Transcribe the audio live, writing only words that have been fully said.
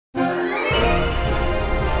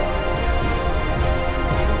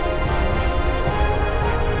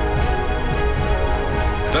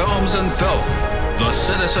Films and Filth, the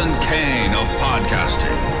Citizen Kane of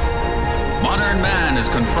podcasting. Modern man is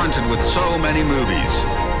confronted with so many movies.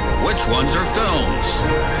 Which ones are films?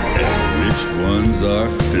 And which ones are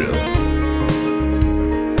filth?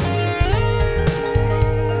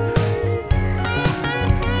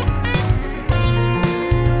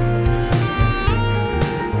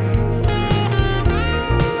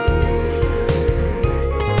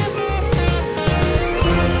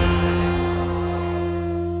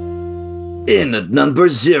 In at number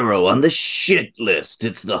 0 on the shit list,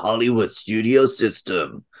 it's the Hollywood studio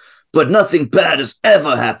system. But nothing bad has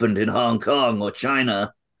ever happened in Hong Kong or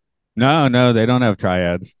China. No, they don't have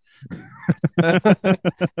triads.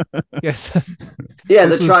 Yes. Yeah,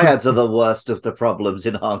 the triads are the worst of the problems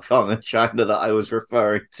in Hong Kong and China that I was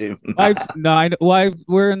referring to.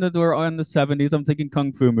 We're in the 70s. I'm thinking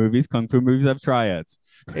kung fu movies. Kung fu movies have triads.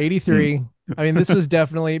 83. I mean, this was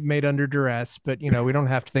definitely made under duress, but we don't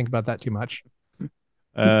have to think about that too much.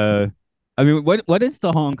 I mean, what is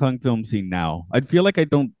the Hong Kong film scene now? I feel like I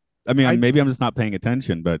don't. I mean, maybe I'm just not paying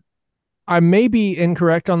attention, but I may be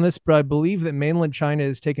incorrect on this, but I believe that mainland China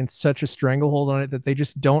has taken such a stranglehold on it that they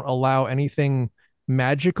just don't allow anything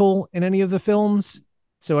magical in any of the films.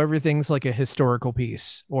 So everything's like a historical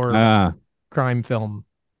piece or crime film.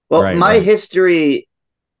 Well, my history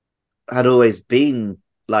had always been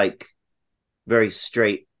like very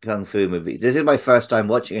straight kung fu movies. This is my first time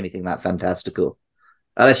watching anything that fantastical.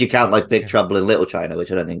 Unless you count like Big Trouble in Little China,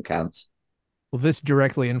 which I don't think counts. Well, this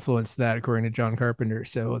directly influenced that, according to John Carpenter,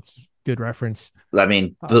 so it's good reference. I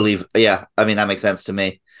mean, that makes sense to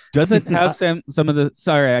me. Does it have some of the...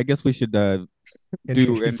 Sorry, I guess we should do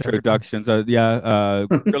introductions.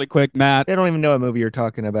 Really quick, Matt. They don't even know what movie you're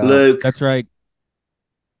talking about. Luke. That's right.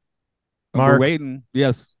 Mark. We're waiting.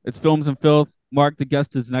 Yes, it's Films and Filth. Mark, the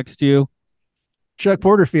guest is next to you. Chuck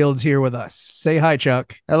Porterfield's here with us. Say hi,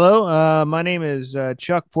 Chuck. Hello, my name is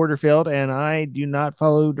Chuck Porterfield, and I do not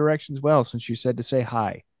follow directions well since you said to say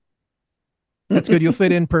hi. That's good. You'll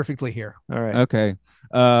fit in perfectly here. All right. Okay.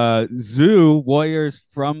 Zoo Warriors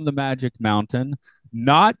from the Magic Mountain,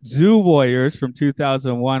 not Zoo Warriors from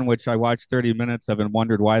 2001, which I watched 30 minutes of and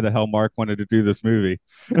wondered why the hell Mark wanted to do this movie.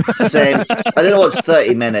 Same. I didn't watch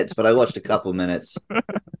 30 minutes, but I watched a couple minutes.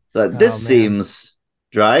 But this seems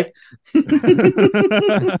dry.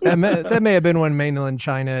 that may have been when mainland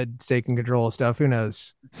China had taken control of stuff. Who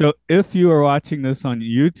knows? So if you are watching this on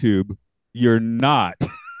YouTube, you're not.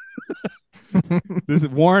 This is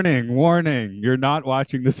warning. You're not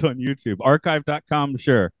watching this on YouTube. Archive.com,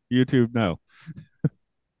 sure. YouTube, no.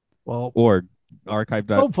 Well, org.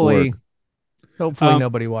 Archive.org. Hopefully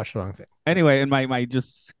nobody watched the wrong thing. Anyway, in my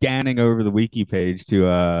just scanning over the wiki page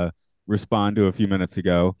to respond to a few minutes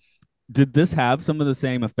ago, did this have some of the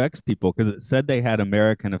same effects people? Because it said they had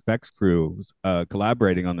American effects crews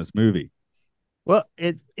collaborating on this movie. Well,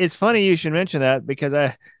 it's funny you should mention that because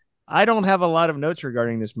I don't have a lot of notes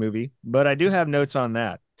regarding this movie, but I do have notes on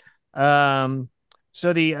that.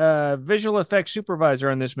 So the visual effects supervisor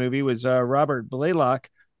on this movie was Robert Blaylock,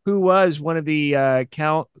 who was one of the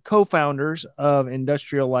co-founders of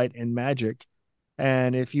Industrial Light and Magic.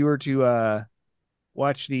 And if you were to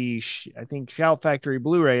watch the, I think, Shout Factory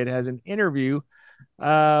Blu-ray, it has an interview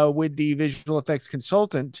with the visual effects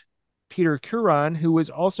consultant, Peter Curon, who was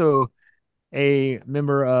also a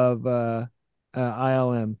member of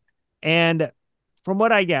ILM. And from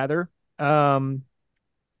what I gather, Chow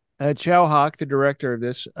Hawk, the director of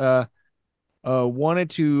this, wanted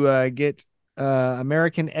to get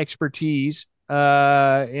American expertise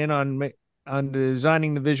in on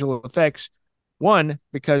designing the visual effects. One,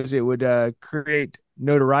 because it would create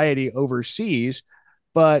notoriety overseas,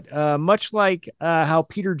 but much like how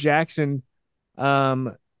Peter Jackson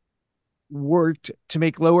worked to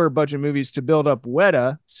make lower budget movies to build up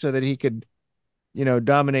Weta so that he could,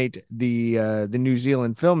 dominate the New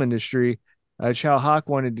Zealand film industry, Chow Hawk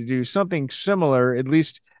wanted to do something similar, at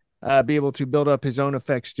least be able to build up his own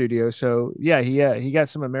effects studio. So yeah, he got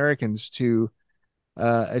some Americans to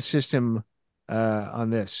assist him on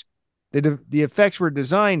this. The effects were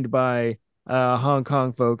designed by Hong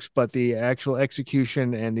Kong folks, but the actual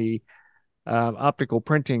execution and the optical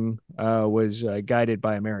printing was guided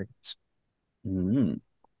by Americans. Mm-hmm.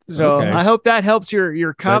 So okay. I hope that helps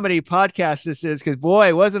your comedy podcast. This is because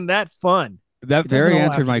boy, wasn't that fun? That very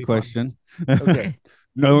answered my question. Okay.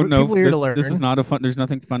 No, this is not a fun. There's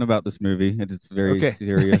nothing fun about this movie. It's very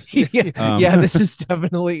serious. Yeah, this is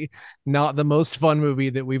definitely not the most fun movie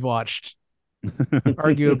that we've watched.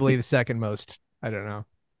 Arguably the second most. I don't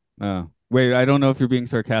know. Wait, I don't know if you're being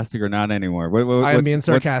sarcastic or not anymore. I'm being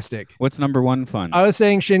sarcastic. What's number one fun? I was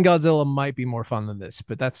saying Shin Godzilla might be more fun than this,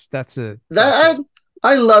 but that's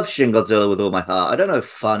I love Shin Godzilla with all my heart. I don't know if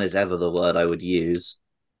fun is ever the word I would use.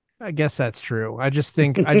 I guess that's true. I just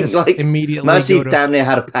think I just Like, immediately Mercy go to damn near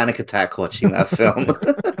had a panic attack watching that film.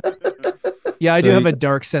 yeah. I So do have a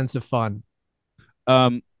dark sense of fun.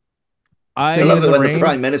 Um, I Singing love in it the when rain. the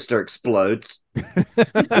Prime Minister explodes.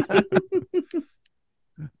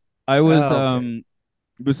 I was Okay.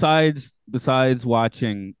 besides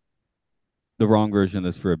watching the wrong version of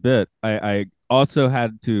this for a bit, I also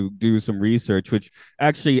had to do some research, which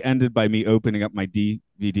actually ended by me opening up my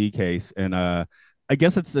DVD case, and I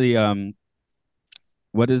guess it's the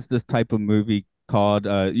what is this type of movie called?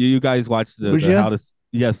 You guys watch the Wuxia? how to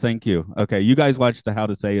yes, thank you. Okay, you guys watch the how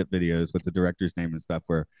to say it videos with the director's name and stuff.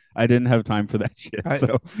 Where I didn't have time for that shit.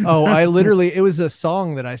 So I literally it was a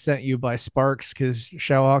song that I sent you by Sparks because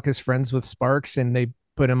Shawok is friends with Sparks and they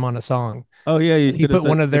put him on a song. oh yeah, you And he could have put said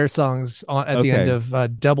one of their songs on at the end okay.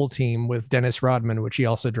 of Double Team with Dennis Rodman, which he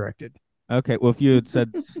also directed. Okay, well, if you had said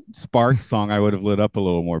Spark song, I would have lit up a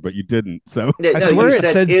little more, but you didn't. So Yeah, I no, swear you it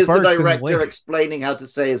said, said here's the Sparks in the director link. explaining how to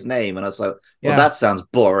say his name. And I was like, well, Yeah. that sounds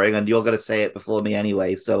boring. And you're going to say it before me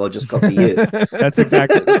anyway. So I'll just copy you. that's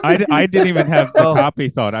exactly. I didn't even have the Oh. copy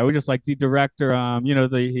thought. I was just like the director.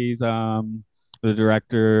 He's the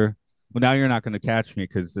director. Well, now you're not going to catch me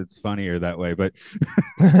because it's funnier that way. But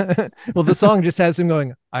Well, the song just has him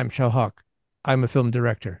going, I'm Shawok. I'm a film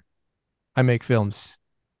director. I make films.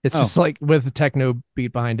 It's Oh. just like with a techno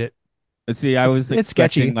beat behind it. see, I was It's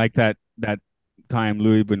expecting sketchy. like that time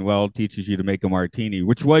Louis Buñuel teaches you to make a martini,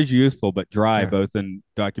 which was useful but dry Yeah. both in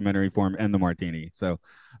documentary form and the martini. So,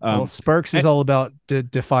 Well, Sparks is all about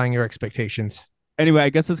defying your expectations. anyway, I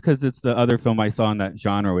guess it's because it's the other film I saw in that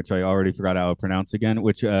genre, which I already forgot how to pronounce again.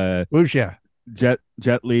 Which Wuxia. Jet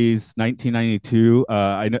Li's 1992.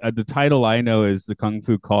 I know the title I know is the Kung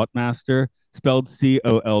Fu Cult Master, spelled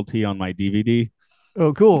Colt on my DVD.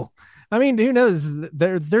 Oh, cool. I mean, who knows?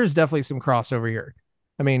 There's definitely some crossover here.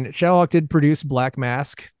 I mean, Shawok did produce Black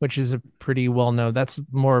Mask, which is a pretty well known. That's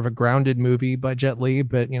more of a grounded movie by Jet Li,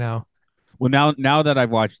 but you know, Well, now that I've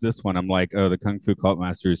watched this one, I'm like, oh, the Kung Fu Cult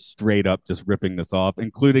Master is straight up just ripping this off,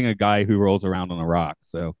 including a guy who rolls around on a rock.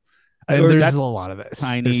 So, and or there's that's a lot of this.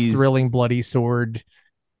 Chinese There's thrilling bloody sword.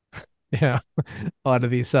 Yeah, a lot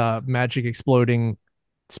of these magic exploding,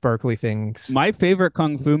 sparkly things. My favorite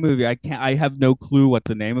kung fu movie, I have no clue what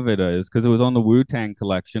the name of it is because it was on the Wu-Tang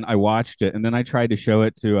collection. I watched it and then I tried to show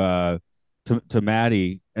it to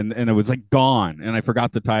Maddie and it was like gone and I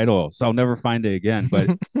forgot the title. So I'll never find it again. But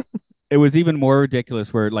it was even more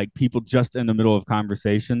ridiculous where like people just in the middle of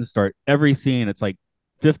conversations start every scene, it's like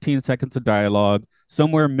 15 seconds of dialogue.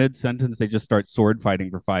 Somewhere mid-sentence, they just start sword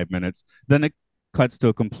fighting for 5 minutes. Then it cuts to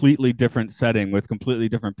a completely different setting with completely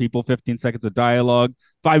different people, 15 seconds of dialogue,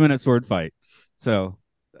 5 minute sword fight. So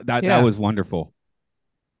that was wonderful.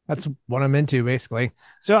 That's what I'm into, basically.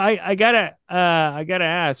 So I gotta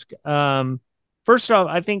ask. First off,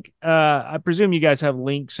 I think I presume you guys have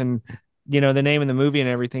links and the name of the movie and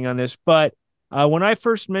everything on this. But when I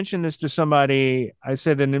first mentioned this to somebody, I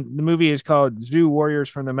said the movie is called Zoo Warriors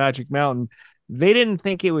from the Magic Mountain. They didn't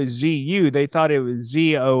think it was ZU. They thought it was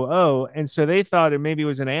ZOO. And so they thought it maybe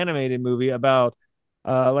was an animated movie about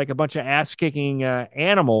like a bunch of ass kicking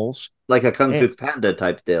animals. Like a Kung Fu Panda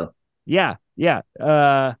type deal. Yeah. Yeah.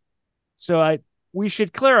 So we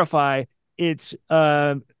should clarify it's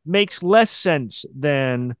makes less sense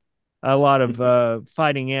than a lot of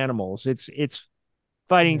fighting animals. It's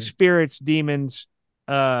fighting spirits, demons,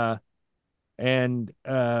 and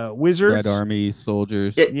wizards. Red Army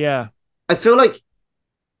soldiers. Yeah. I feel like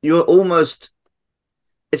you're almost.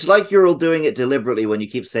 It's like you're all doing it deliberately when you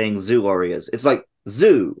keep saying Zoo Warriors. It's like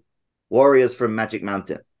Zoo Warriors from Magic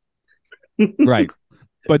Mountain. Right.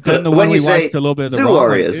 But then the when one you we say watched a little bit of the Zoo wrong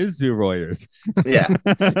Warriors. one is Zoo Warriors. Yeah.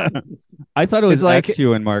 I thought it was It's like, like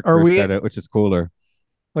you and Mark are first we- said it, which is cooler.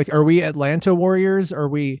 Like, are we Atlanta Warriors? Or are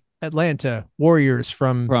we Atlanta Warriors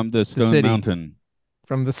from From the Stone city. Mountain.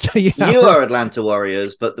 from the yeah, You are Atlanta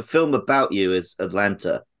Warriors, but the film about you is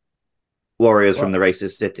Atlanta Warriors from the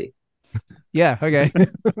racist city. yeah, okay.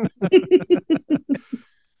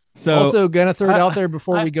 So Also, gonna throw it out there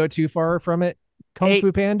before we go too far from it. Kung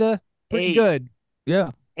Fu Panda, pretty good.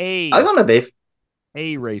 yeah. I got no beef.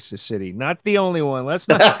 A racist city, not the only one. Let's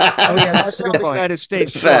not. Oh yeah, that's a the good point. United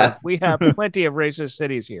States. Fair. We have plenty of racist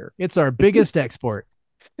cities here. It's our biggest export.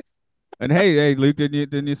 And hey, Luke,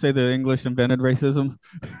 didn't you say the English invented racism?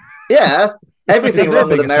 Yeah. Everything Their wrong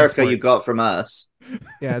with biggest America export. you got from us.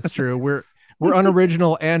 Yeah, it's true. We're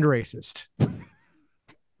unoriginal and racist.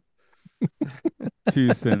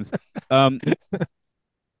 2 cents.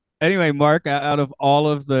 Anyway, Mark, out of all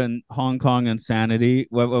of the Hong Kong insanity,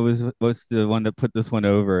 what's the one that put this one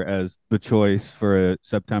over as the choice for a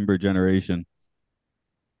September generation?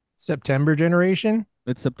 September generation.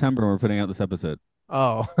 It's September when we're putting out this episode.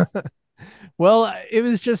 Oh, well, it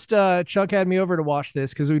was just Chuck had me over to watch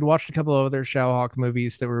this because we'd watched a couple of other Hawk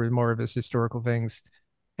movies that were more of his historical things,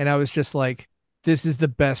 and I was just like, "This is the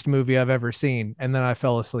best movie I've ever seen." And then I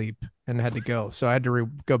fell asleep and had to go, so I had to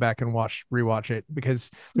go back and rewatch it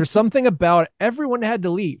because there's something about everyone had to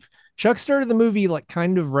leave. Chuck started the movie like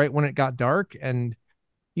kind of right when it got dark, and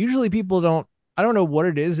usually people don't. I don't know what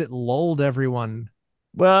it is. It lulled everyone.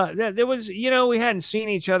 Well, there was, we hadn't seen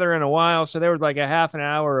each other in a while, so there was like a half an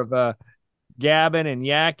hour of gabbing and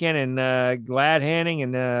yakking and glad handing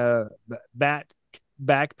and back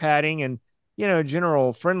patting and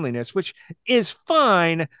general friendliness, which is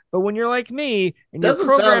fine. But when you're like me and you're Doesn't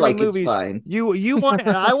sound programming like movies, it's fine. you want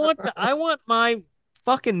I want my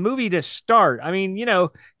fucking movie to start. I mean,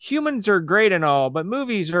 humans are great and all, but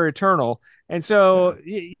movies are eternal. And so,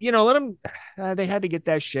 let them. They had to get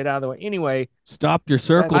that shit out of the way. Anyway, Stop your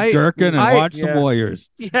circle I- jerking and I- watch some Warriors.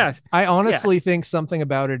 yeah, I honestly think something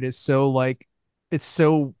about it is so like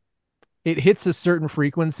it hits a certain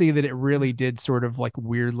frequency that it really did sort of like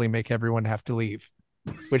weirdly make everyone have to leave,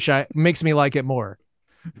 which makes me like it more.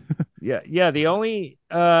 yeah. The only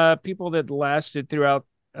people that lasted throughout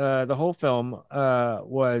the whole film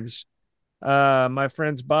was my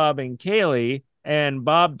friends Bob and Kaylee, and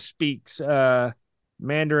Bob speaks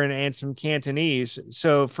Mandarin and some Cantonese.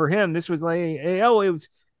 So for him, this was like,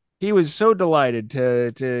 he was so delighted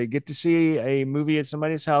to get to see a movie at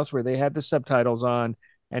somebody's house where they had the subtitles on,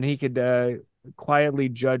 and he could quietly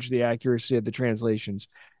judge the accuracy of the translations.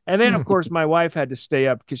 And then, of course, my wife had to stay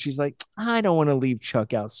up because she's like, I don't want to leave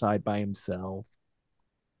Chuck outside by himself.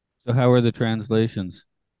 So how are the translations?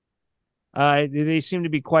 They seem to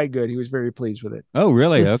be quite good. He was very pleased with it. Oh,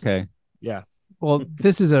 really? This- Okay. Yeah. Well,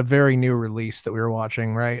 this is a very new release that we were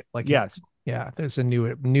watching, right? Like, Yes. yeah, there's a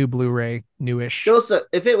new Blu-ray, newish. Also,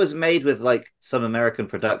 if it was made with like some American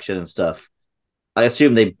production and stuff, I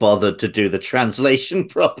assume they bothered to do the translation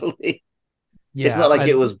properly. Yeah, It's not like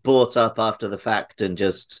it was bought up after the fact and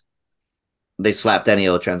just they slapped any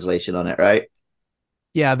old translation on it, right?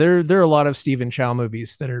 Yeah, there are a lot of Stephen Chow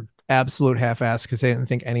movies that are absolute half-ass because they didn't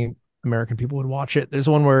think any American people would watch it. There's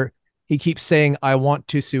one where he keeps saying "I want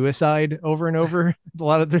to suicide" over and over. A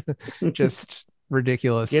lot of just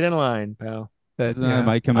ridiculous. Get in line, pal. But, Isn't that a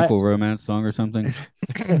My Chemical Romance song or something?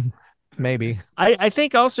 maybe. I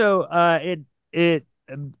think also it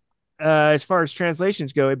as far as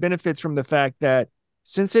translations go, it benefits from the fact that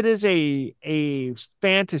since it is a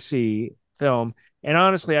fantasy film, and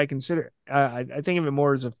honestly, I consider I think of it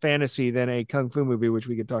more as a fantasy than a kung fu movie, which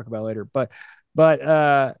we could talk about later. But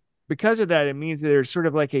because of that, it means that there's sort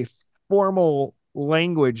of like a formal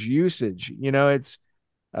language usage. It's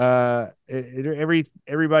everybody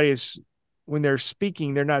is, when they're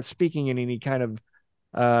speaking, they're not speaking in any kind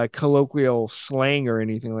of colloquial slang or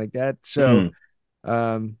anything like that. So,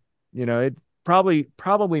 it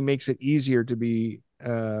probably makes it easier to be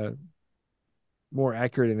more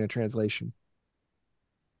accurate in a translation.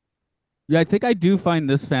 Yeah, I think I do find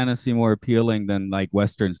this fantasy more appealing than like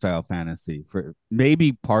Western style fantasy, for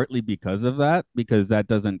maybe partly because of that, because that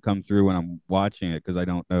doesn't come through when I'm watching it because I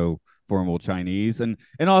don't know formal Chinese, and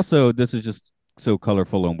also this is just so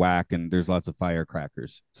colorful and whack, and there's lots of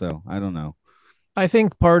firecrackers. So I don't know. I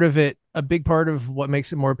think a big part of what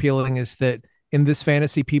makes it more appealing is that in this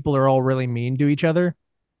fantasy, people are all really mean to each other,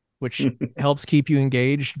 which helps keep you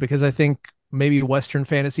engaged, because I think maybe Western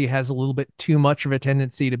fantasy has a little bit too much of a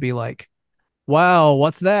tendency to be like, wow,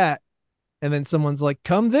 what's that? And then someone's like,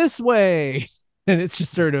 come this way. And it's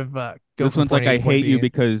just sort of this one's like, I hate you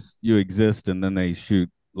because you exist, and then they shoot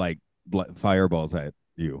like fireballs at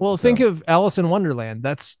you. Well, think of Alice in Wonderland.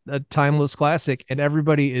 That's a timeless classic, and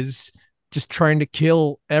everybody is just trying to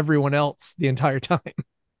kill everyone else the entire time.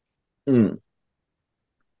 Mm.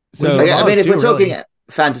 So I mean, if we're talking really.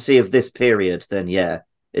 fantasy of this period, then yeah,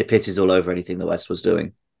 it pisses all over anything the West was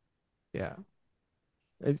doing. Yeah.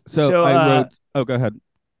 So I wrote. Oh, go ahead.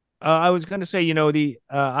 I was going to say,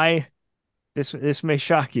 this may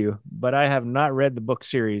shock you, but I have not read the book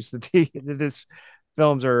series that this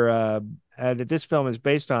film is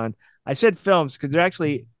based on. I said films because they're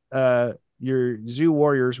actually your Zoo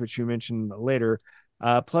Warriors, which you mentioned later.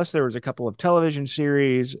 Plus, there was a couple of television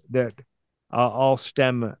series that all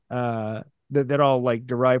stem that all like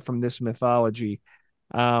derive from this mythology.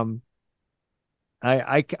 I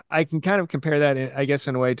can kind of compare that, I guess,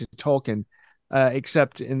 in a way to Tolkien,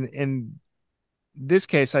 except in this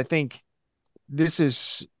case, I think this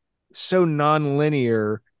is so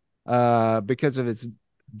non-linear because of its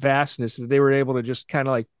vastness, that they were able to just kind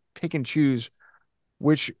of like pick and choose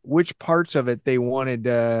which parts of it they wanted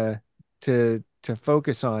to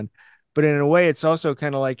focus on. But in a way, it's also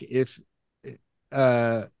kind of like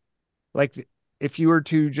uh if you were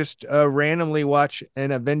to just randomly watch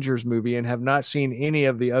an Avengers movie and have not seen any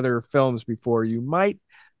of the other films before, you might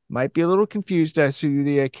be a little confused as to who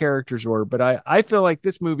the characters were. But I feel like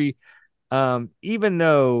this movie, even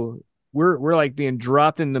though we're like being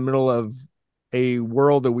dropped in the middle of a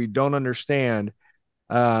world that we don't understand,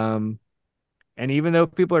 and even though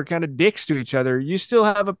people are kind of dicks to each other, you still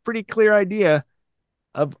have a pretty clear idea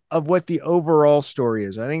of what the overall story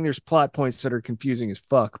is. I think there's plot points that are confusing as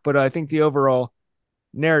fuck, but I think the overall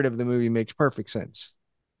narrative of the movie makes perfect sense.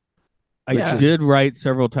 I did write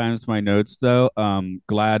several times my notes though.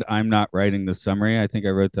 Glad I'm not writing the summary. I think I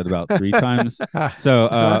wrote that about 3 times.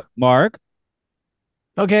 So Mark.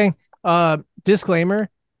 Okay. Disclaimer.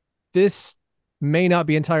 This may not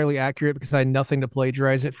be entirely accurate because I had nothing to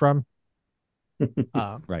plagiarize it from.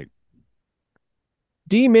 Right.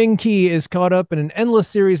 Di Ming Qi is caught up in an endless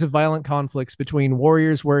series of violent conflicts between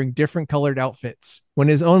warriors wearing different colored outfits. When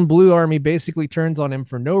his own blue army basically turns on him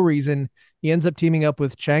for no reason, he ends up teaming up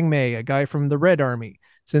with Chang Mei, a guy from the Red Army,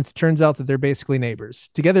 since it turns out that they're basically neighbors.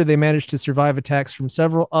 Together, they manage to survive attacks from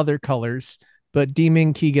several other colors, but Di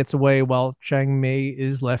Ming Qi gets away while Chang Mei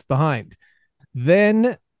is left behind.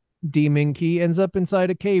 Then Di Ming Qi ends up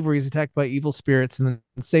inside a cave where he's attacked by evil spirits and then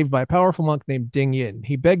saved by a powerful monk named Ding Yin.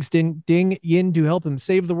 He begs Ding Yin to help him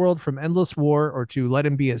save the world from endless war or to let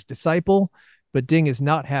him be his disciple, but Ding is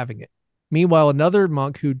not having it. Meanwhile, another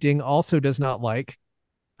monk who Ding also does not like,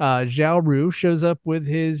 Zhao Ru, shows up with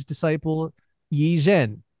his disciple Yi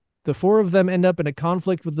Zhen. The 4 of them end up in a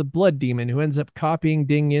conflict with the blood demon who ends up copying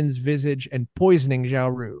Ding Yin's visage and poisoning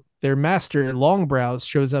Zhao Ru. Their master, Longbrows,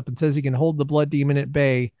 shows up and says he can hold the blood demon at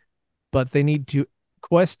bay, but they need to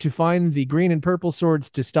quest to find the green and purple swords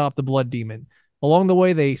to stop the blood demon. Along the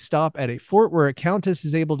way, they stop at a fort where a countess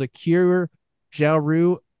is able to cure Zhao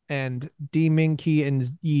Ru, and Di Ming Qi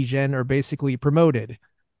and Yi Zhen are basically promoted.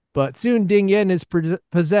 But soon Ding Yin is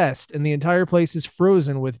possessed, and the entire place is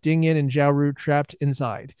frozen with Ding Yin and Zhao Ru trapped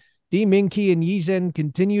inside. Di Ming Qi and Yi Zhen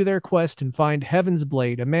continue their quest and find Heaven's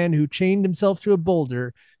Blade, a man who chained himself to a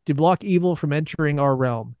boulder to block evil from entering our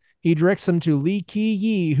realm. He directs them to Li Qi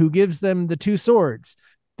Yi, who gives them the 2 swords.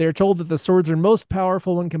 They're told that the swords are most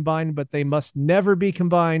powerful when combined, but they must never be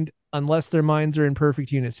combined unless their minds are in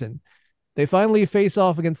perfect unison. They finally face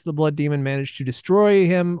off against the blood demon, manage to destroy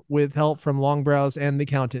him with help from Longbrows and the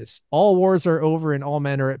Countess. All wars are over and all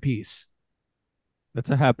men are at peace. That's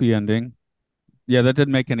a happy ending. Yeah, that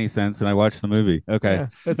didn't make any sense, and I watched the movie. Okay. Yeah,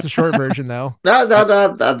 that's the short version, though.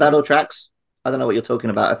 That all tracks. I don't know what you're talking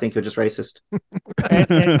about. I think you're just racist.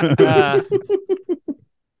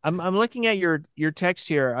 I'm looking at your text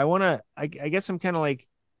here. I guess I'm kind of like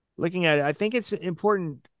looking at it. I think it's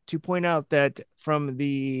important to point out that from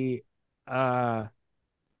the name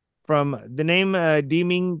Di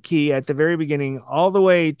Ming Qi at the very beginning all the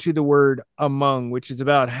way to the word among, which is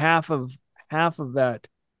about half of that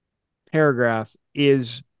paragraph,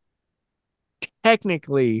 is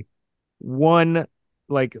technically one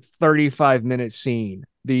like 35-minute scene.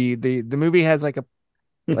 The movie has like a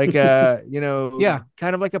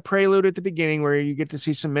kind of like a prelude at the beginning where you get to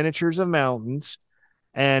see some miniatures of mountains,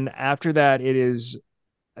 and after that it is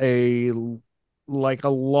a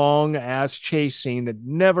long ass chase scene that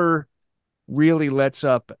never really lets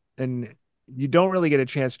up, and you don't really get a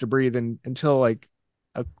chance to breathe until like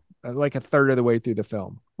a third of the way through the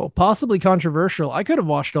film. Well, possibly controversial. I could have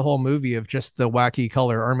watched a whole movie of just the wacky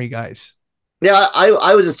color army guys. Yeah,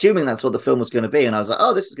 I was assuming that's what the film was going to be, and I was like,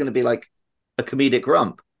 oh, this is going to be like a comedic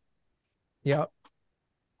romp. Yeah.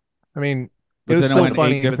 I mean, it was still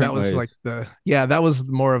funny, but that was ways. That was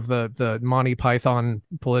more of the Monty Python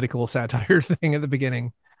political satire thing at the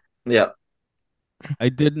beginning. Yeah. I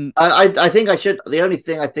didn't. I think I should. The only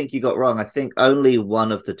thing I think you got wrong, I think only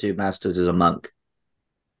one of the 2 masters is a monk.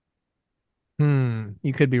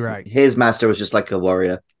 You could be right. His master was just like a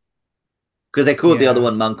warrior, because they called the other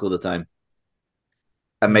one monk all the time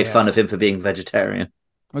and made fun of him for being vegetarian.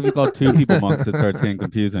 If you call 2 people monks, it starts getting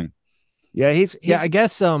confusing. Yeah, he's I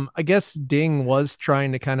guess Ding was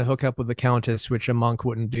trying to kind of hook up with the Countess, which a monk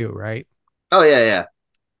wouldn't do, right? Oh yeah.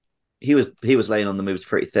 He was laying on the moves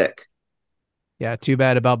pretty thick. Yeah, too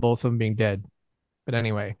bad about both of them being dead. But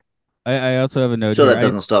anyway, I also have a note. Sure, that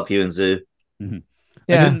doesn't stop you and Zoo. Mm-hmm.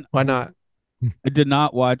 Yeah, why not? I did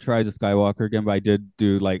not watch Rise of Skywalker again, but I did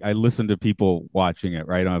I listened to people watching it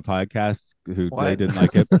right on a podcast who they didn't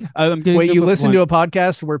like it. Wait, you listened to a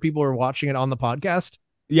podcast where people were watching it on the podcast?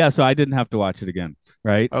 Yeah, so I didn't have to watch it again,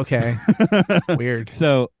 right? Okay. Weird.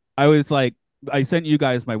 So I was like, I sent you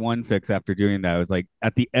guys my one fix after doing that. I was like,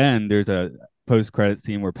 at the end, there's a post-credit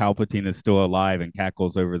scene where Palpatine is still alive and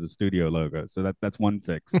cackles over the studio logo. So that's one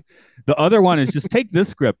fix. The other one is just take this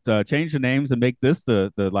script, change the names, and make this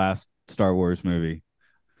the last Star Wars movie.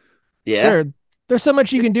 Yeah. Sure. There's so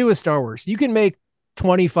much you can do with Star Wars. You can make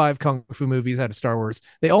 25 kung fu movies out of Star Wars.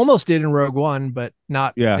 They almost did in Rogue One, but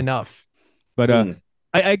not enough. But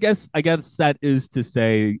I guess that is to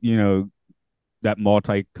say, that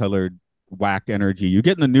multicolored whack energy you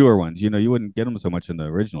get in the newer ones. You wouldn't get them so much in the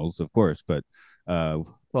originals, of course, but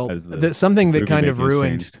something that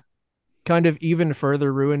kind of even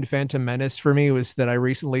further ruined Phantom Menace for me was that I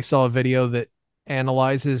recently saw a video that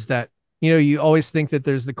analyzes that, you always think that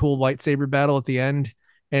there's the cool lightsaber battle at the end,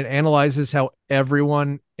 and analyzes how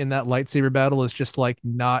everyone in that lightsaber battle is just like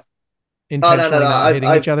not intentionally not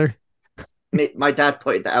hitting each other. My dad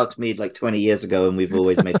pointed that out to me like 20 years ago, and we've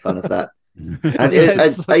always made fun of that.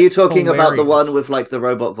 And are you talking about the one with like the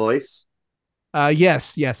robot voice?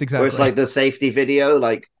 Yes, exactly. Where it's like the safety video,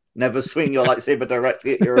 like never swing your lightsaber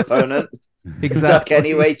directly at your opponent. Exactly. Duck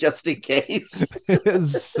anyway, just in case.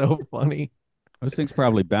 It's so funny. Those things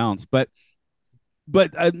probably bounce, but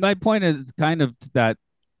my point is kind of that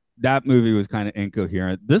movie was kind of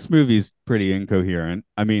incoherent. This movie's pretty incoherent.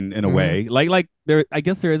 I mean, in a way, like there, I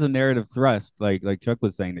guess there is a narrative thrust, like Chuck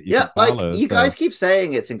was saying that you can follow. Like you guys keep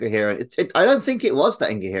saying it's incoherent. I don't think it was that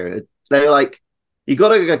incoherent. They're like, you got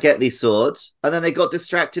to go get these swords, and then they got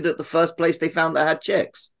distracted at the first place they found that had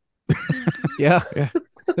chicks. Yeah.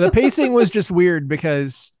 The pacing was just weird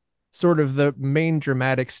because sort of the main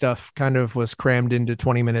dramatic stuff kind of was crammed into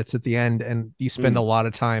 20 minutes at the end, and you spend a lot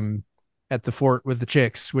of time at the fort with the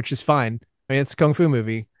chicks, which is fine. I mean, it's a kung fu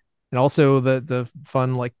movie, and also the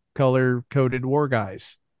fun like color coded war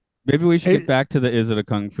guys. Maybe we should get back to is it a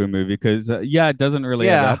kung fu movie? Because it doesn't really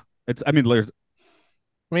add up. It's it is.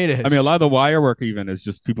 I mean, a lot of the wire work even is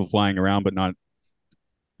just people flying around, but not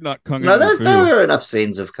kung fu. No, there are enough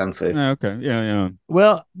scenes of kung fu. Okay, yeah.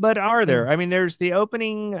 Well, but are there? I mean, there's the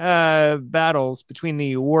opening battles between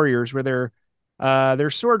the warriors where they're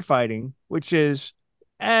sword fighting, which is,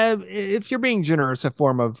 if you're being generous, a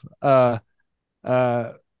form of kind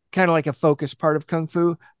of like a focus part of kung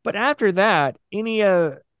fu. But after that, any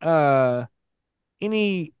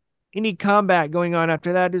combat going on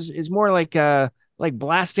after that is more like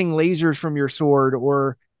blasting lasers from your sword,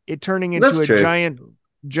 or it turning into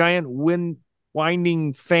giant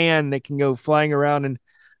winding fan that can go flying around and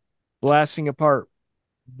blasting apart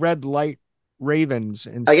red light ravens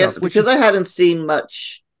and I guess because I hadn't seen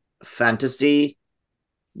much fantasy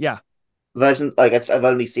version, like I've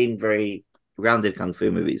only seen very grounded kung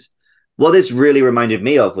fu movies. What this really reminded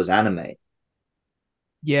me of was anime.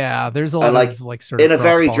 Yeah, there's a lot of like sort in of a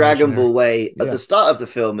very Dragon Ball way. Yeah. At the start of the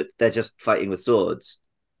film, they're just fighting with swords,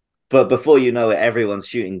 but before you know it, everyone's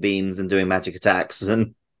shooting beams and doing magic attacks.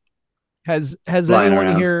 And has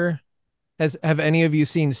anyone here have any of you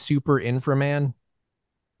seen Super Inframan?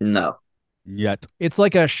 No, yet. It's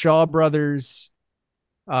like a Shaw Brothers.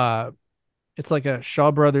 It's like a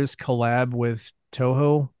Shaw Brothers collab with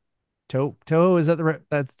Toho. Toho, is that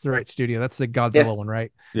that's the right studio? That's the Godzilla one,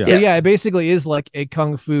 right? Yeah. So it basically is like a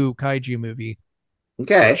kung fu kaiju movie.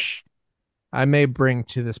 Okay, which I may bring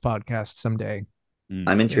to this podcast someday.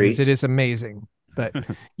 I'm intrigued. It is amazing, but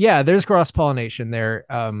there's cross pollination there.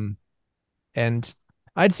 And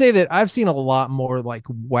I'd say that I've seen a lot more like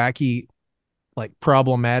wacky, like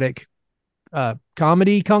problematic,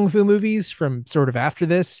 comedy kung fu movies from sort of after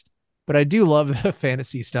this. But I do love the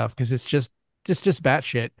fantasy stuff because it's just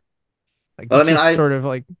batshit. Like, I sort of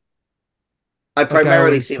like. I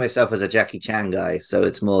primarily see myself as a Jackie Chan guy, so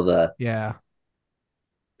it's more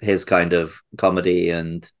his kind of comedy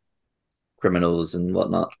and criminals and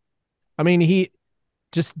whatnot. I mean,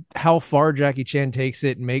 just how far Jackie Chan takes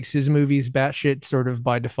it makes his movies batshit sort of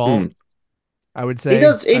by default. I would say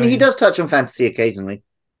he does touch on fantasy occasionally.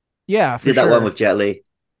 Yeah, for did that one with Jet Li.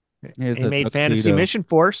 He made Fantasy Mission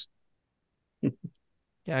Force.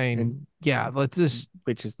 I mean, let's just,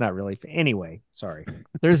 which is not really anyway. Sorry,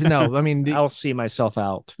 there's no. I mean, I'll see myself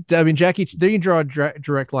out. I mean, Jackie. Then you draw a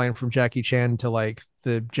direct line from Jackie Chan to like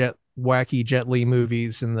the wacky Jet Li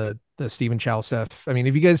movies and the Stephen Chow stuff. I mean,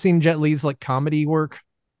 have you guys seen Jet Li's like comedy work?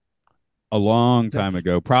 A long time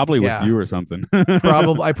ago, probably with you or something.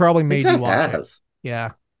 I probably made you watch it.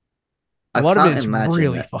 Yeah, a lot of it is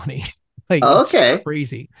really funny. Like, it's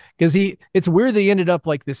crazy because it's weird that he ended up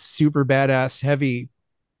like this super badass heavy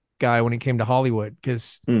guy when he came to Hollywood,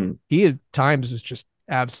 because he at times was just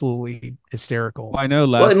absolutely hysterical. Well, I know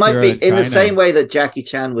Well, last it might year be in in the China- same way that Jackie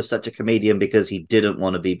Chan was such a comedian because he didn't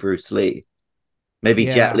want to be Bruce Lee. Maybe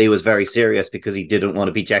Yeah. Jet Li was very serious because he didn't want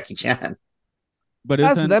to be Jackie Chan. But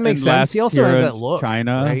That makes in sense. last He also year has in that look,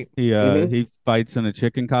 China, right? Mhm. he fights in a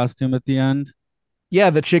chicken costume at the end.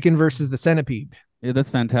 Yeah, the chicken versus the centipede. Yeah,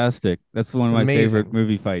 that's fantastic. That's one of my favorite Amazing.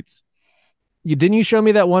 movie fights. Didn't you show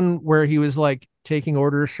me that one where he was like taking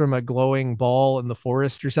orders from a glowing ball in the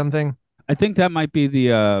forest or something? I think that might be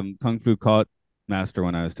the Kung Fu Caught Master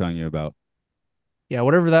one I was telling you about, Yeah,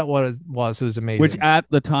 whatever that was, it was amazing. which at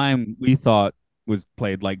the time we thought was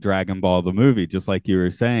played like Dragon Ball the movie, just like you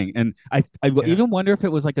were saying. And I even wonder if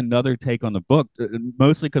it was like another take on the book,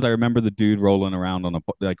 mostly because I remember the dude rolling around on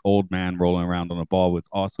like old man rolling around on a ball was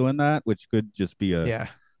also in that, which could just be a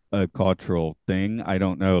cultural thing. I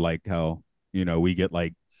don't know, like how we get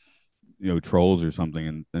like trolls or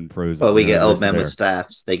something and Frozen. Well, we get old men there. with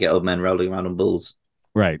staffs. They get old men rolling around on bulls.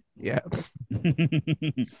 Right. Yeah.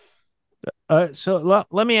 So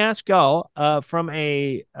let me ask y'all, from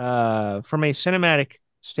a cinematic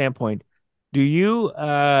standpoint, do you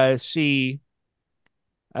see,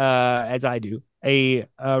 as I do, a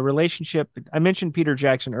relationship? I mentioned Peter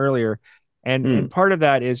Jackson earlier, and part of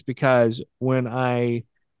that is because when I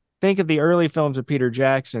think of the early films of Peter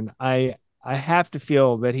Jackson, I have to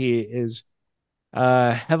feel that he is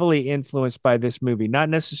heavily influenced by this movie, not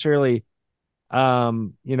necessarily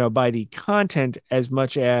by the content as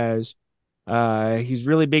much as he's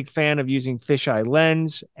really big fan of using fisheye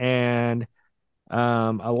lens, and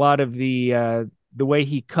a lot of the way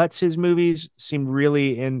he cuts his movies seemed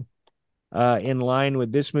really in line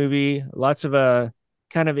with this movie. Lots of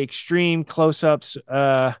kind of extreme close-ups,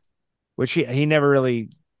 which he never really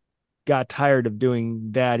got tired of doing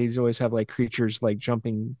that. He'd always have like creatures like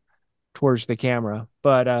jumping towards the camera.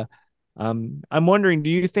 But I'm wondering, do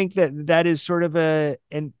you think that is sort of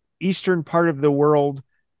an Eastern part of the world,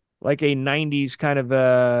 like a 90s kind of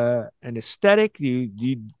an aesthetic?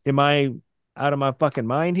 Am I out of my fucking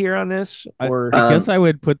mind here on this? Or I guess I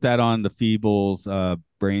would put that on the Feebles,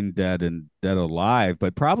 Brain Dead and Dead Alive,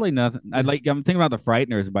 but probably nothing. I'm thinking about the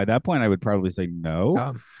Frighteners. By that point, I would probably say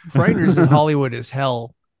no. Frighteners is Hollywood as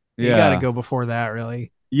hell. You Yeah. got to go before that,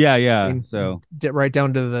 really. Yeah. I mean, So right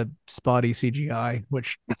down to the spotty CGI,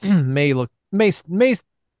 which may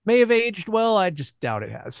have aged well. I just doubt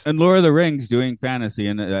it has. and Lord of the Rings doing fantasy,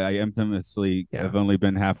 and I infamously have only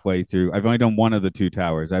been halfway through. I've only done one of the two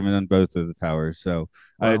towers. I haven't done both of the towers, so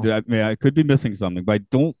Wow. I could be missing something, but I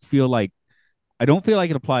don't feel like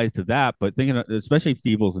it applies to that. But thinking, especially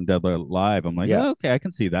Feebles and Dead Alive, I'm like, Yeah. oh, okay, I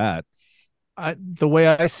can see that. The way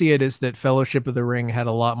I see it is that Fellowship of the Ring had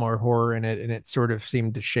a lot more horror in it, and it sort of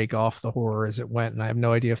seemed to shake off the horror as it went. And I have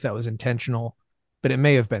no idea if that was intentional, but it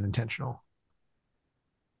may have been intentional.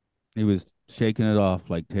 He was shaking it off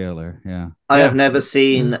like Taylor. Yeah. I have never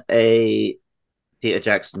seen a Peter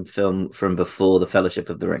Jackson film from before The Fellowship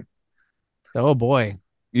of the Ring. Oh boy.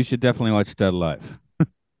 You should definitely watch Dead Alive.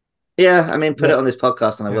 Yeah, I mean, put it on this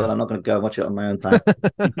podcast and I will. I'm not going to go and watch it on my own time.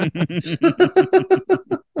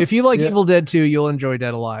 If you like Evil Dead 2, you'll enjoy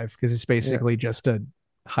Dead Alive because it's basically just a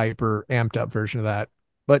hyper amped up version of that.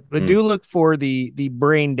 But do look for the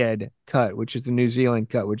Brain Dead cut, which is the New Zealand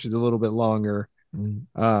cut, which is a little bit longer.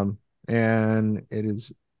 And it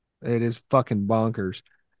is fucking bonkers.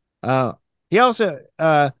 He also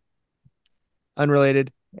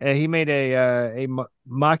unrelated. He made a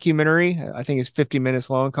mockumentary. I think it's 50 minutes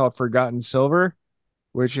long, called Forgotten Silver.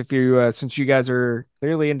 Which, if you since you guys are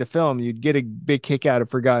clearly into film, you'd get a big kick out of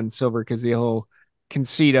Forgotten Silver, because the whole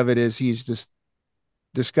conceit of it is he's just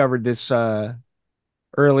discovered this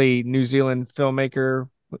early New Zealand filmmaker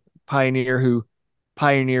pioneer who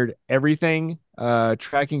pioneered everything,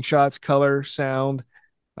 tracking shots, color, sound,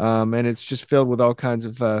 and it's just filled with all kinds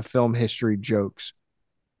of film history jokes.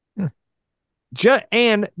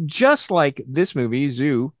 Just like this movie,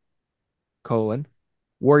 Zoo,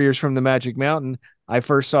 Warriors from the Magic Mountain, I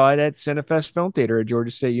first saw it at Cinefest Film Theater at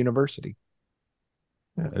Georgia State University.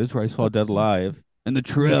 That is where I saw Dead Alive. And The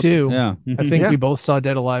Trip. Me too. Yeah. I think we both saw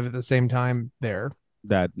Dead Alive at the same time there.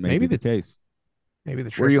 That may be the case. Maybe the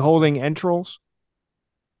Trip. Were you holding entrails?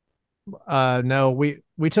 No,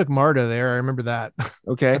 we took Marta there. I remember that.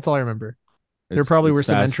 Okay. That's all I remember. There probably were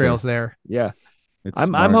some entrails there. Yeah.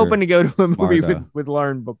 I'm hoping to go to a movie with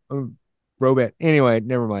Lauren Robett. Anyway,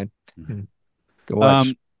 never mind. Go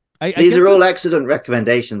watch. These are all excellent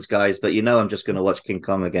recommendations, guys, but I'm just going to watch King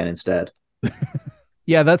Kong again instead.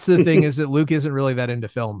 Yeah, that's the thing, is that Luke isn't really that into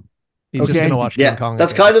film. He's just going to watch King Kong.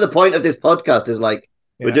 That's kind of the point of this podcast, is like,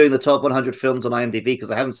 we're doing the top 100 films on IMDb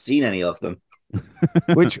because I haven't seen any of them.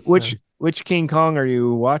 Which King Kong are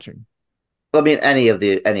you watching? I mean, any of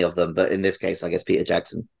them, but in this case, I guess Peter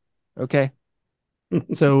Jackson. Okay.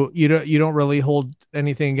 So you don't really hold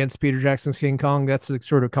anything against Peter Jackson's King Kong. That's the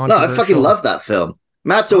sort of No, I controversial. fucking love that film.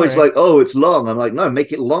 Matt's All always right. like, "Oh, it's long." I'm like, "No,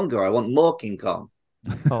 make it longer. I want more King Kong."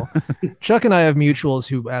 Oh, Chuck and I have mutuals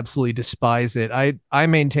who absolutely despise it. I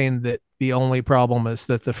maintain that the only problem is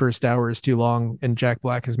that the first hour is too long and Jack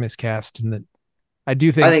Black is miscast, and that I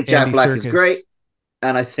do think I think Jack Andy Black Serkis, is great,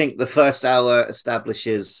 and I think the first hour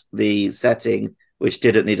establishes the setting, which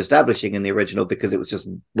didn't need establishing in the original because it was just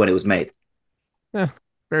when it was made.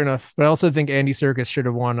 Fair enough, but I also think Andy Serkis should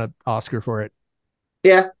have won an Oscar for it.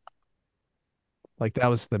 Yeah, Like that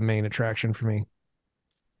was the main attraction for me.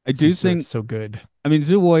 I do He's think so good. I mean,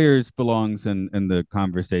 Zoo Warriors belongs in the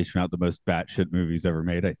conversation about the most batshit movies ever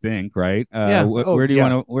made. I think, right? Yeah. Where do you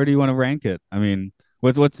want to rank it? I mean,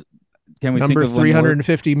 what's can we Number think of one more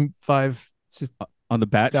 355 on the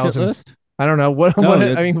batshit thousand. list? I don't know what. No, what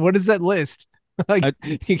it- I mean, what is that list? Like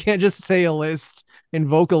you can't just say a list,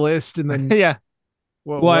 invoke a list, and then Yeah.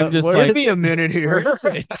 Well, I'm just like- Give me a minute here. Where is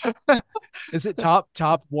it? Is it top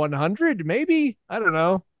 100? Maybe, I don't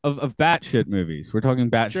know. of batshit movies. We're talking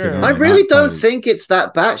batshit. Sure. only, I really not don't comedy. think it's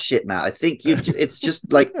that batshit, Matt. I think it's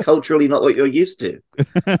just like culturally not what you're used to.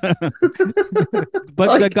 But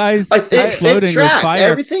Like, the guy's I think it floating tracked. with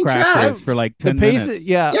Everything firecrackers tracked. for like The 10 pace, minutes.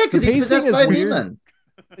 yeah, Yeah, the because he's pacing possessed is by a weird. demon.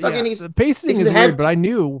 Yeah, Fucking he's- the pacing if is his weird, head- but I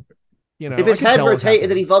knew, if his I could head tell what rotated and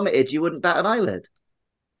happened. he vomited, you wouldn't bat an eyelid.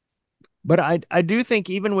 But I do think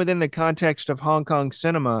even within the context of Hong Kong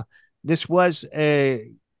cinema, this was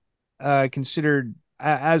a considered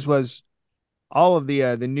as was all of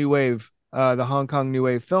the new wave, the Hong Kong new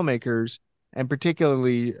wave filmmakers, and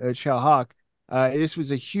particularly Chow Hawk. This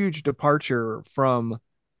was a huge departure from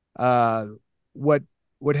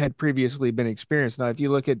what had previously been experienced. Now, if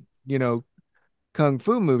you look at kung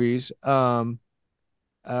fu movies,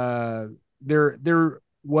 there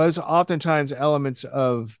was oftentimes elements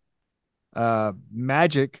of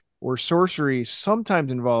magic or sorcery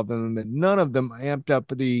sometimes involved in them, but none of them amped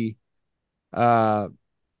up uh,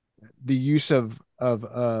 the use of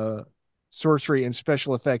sorcery and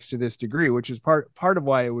special effects to this degree, which is part of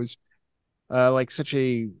why it was like such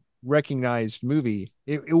a recognized movie.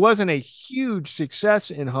 It wasn't a huge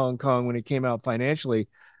success in Hong Kong when it came out financially,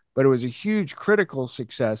 but it was a huge critical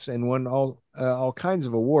success and won all kinds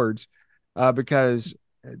of awards because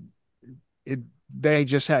they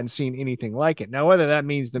just hadn't seen anything like it. Now, whether that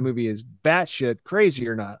means the movie is batshit crazy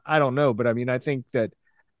or not, I don't know. But I mean, I think that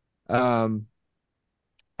I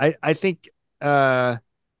think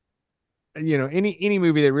any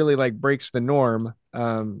movie that really like breaks the norm,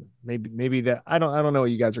 maybe that I don't know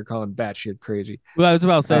what you guys are calling batshit crazy. Well, I was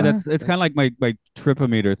about to say Uh, it's kind of like my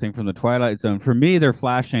tripometer thing from the Twilight Zone. For me, they're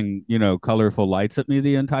flashing, colorful lights at me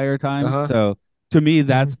the entire time. Uh-huh. So to me,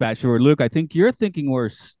 that's batshit. Luke, I think you're thinking more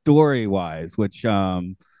story wise,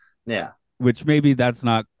 Yeah. which maybe that's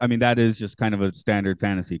not. I mean, that is just kind of a standard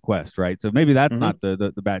fantasy quest, right? So maybe that's not the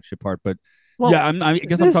batshit part. But Well, yeah, I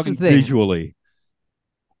guess I'm this is talking the thing. visually.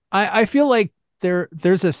 I feel like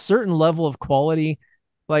there's a certain level of quality.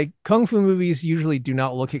 Like kung fu movies usually do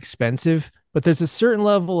not look expensive, but there's a certain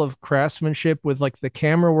level of craftsmanship with like the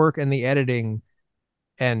camera work and the editing,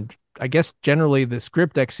 and I guess generally the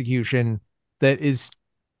script execution that is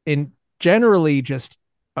in generally just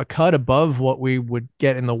a cut above what we would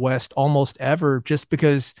get in the West almost ever, just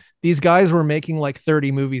because these guys were making like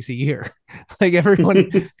 30 movies a year. Like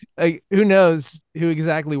everyone, like who knows who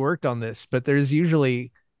exactly worked on this, but there's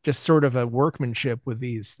usually just sort of a workmanship with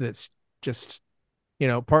these that's just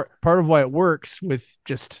part of why it works with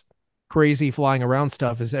just crazy flying around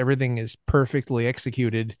stuff is everything is perfectly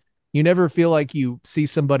executed. You never feel like you see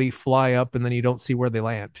somebody fly up and then you don't see where they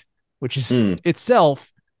land, which is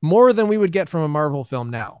itself more than we would get from a Marvel film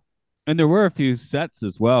now. And there were a few sets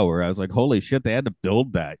as well where I was like, "Holy shit!" They had to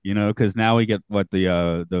build that, because now we get what's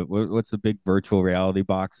the big virtual reality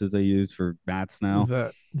boxes they use for mats now?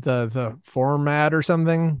 The format or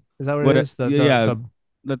something, is that What it it- is? yeah.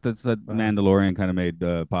 That's Mandalorian kind of made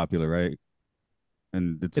popular, right?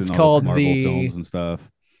 And it's in all the Marvel films and stuff.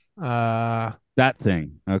 That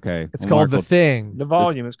thing, okay. It's Well, called Mark The Thing. The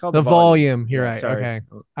volume. It's called The volume. You're Yeah, right. sorry. Okay.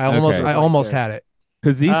 I almost had it.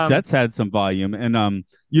 because these sets had some volume, and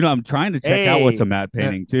I'm trying to check out what's a Hey. matte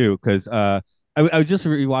painting too, because I was just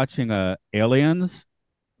rewatching Aliens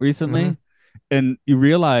recently, and you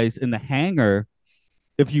realize in the hangar,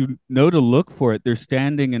 if you know to look for it, they're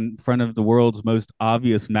standing in front of the world's most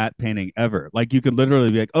obvious matte painting ever. Like you could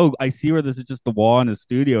literally be like, "Oh, I see where this is just the wall in a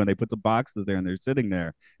studio, and they put some boxes there, and they're sitting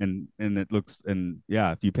there, and it looks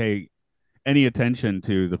yeah, if you pay any attention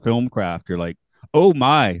to the film craft, you're like, oh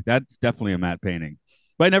my, that's definitely a matte painting."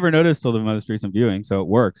 But I never noticed till the most recent viewing, so it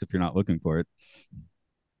works if you're not looking for it.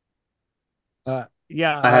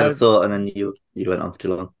 Yeah, I had a thought, and then you went on for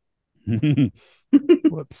too long.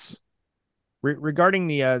 Whoops. Regarding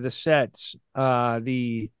the sets,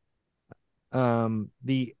 I'm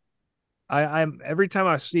every time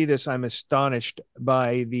I see this, I'm astonished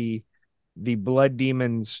by the blood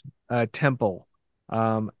demons temple,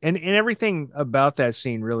 and everything about that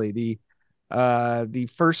scene. Really, the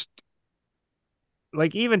first,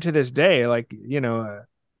 like, even to this day, like,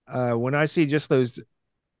 when I see just those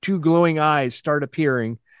two glowing eyes start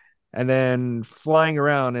appearing and then flying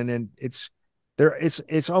around, and then it's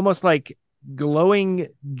almost like glowing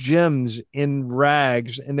gems in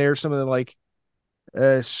rags, and they're some of the, like,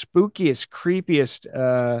 spookiest, creepiest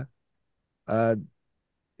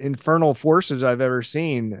infernal forces I've ever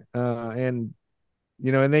seen. And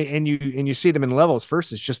you see them in levels.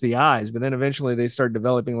 First it's just the eyes, but then eventually they start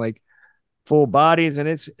developing like full bodies, and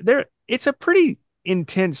it's a pretty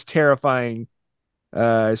intense, terrifying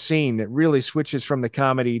scene that really switches from the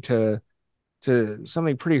comedy to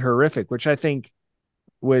something pretty horrific, which I think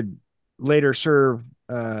would later serve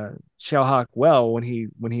Xiao well when he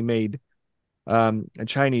made a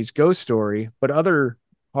Chinese ghost story. But other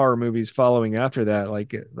horror movies following after that,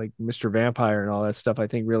 like Mr. Vampire and all that stuff, I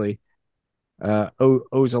think really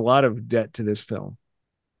owes a lot of debt to this film.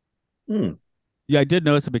 Yeah, I did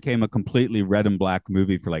notice it became a completely red and black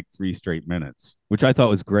movie for like 3 straight minutes, which I thought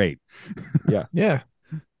was great. Yeah. Yeah.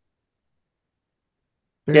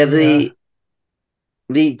 Yeah,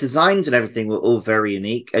 the designs and everything were all very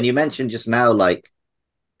unique. And you mentioned just now, like,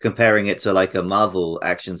 comparing it to like a Marvel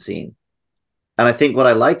action scene. And I think what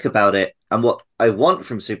I like about it, and what I want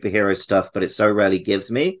from superhero stuff, but it so rarely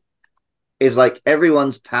gives me, is like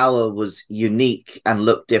everyone's power was unique and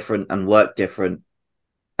looked different and worked different.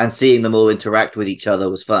 And seeing them all interact with each other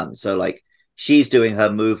was fun. So like she's doing her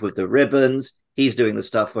move with the ribbons, he's doing the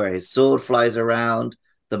stuff where his sword flies around,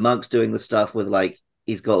 the monk's doing the stuff with, like,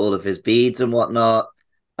 he's got all of his beads and whatnot.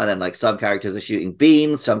 And then like some characters are shooting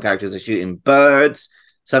beams, some characters are shooting birds,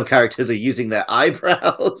 some characters are using their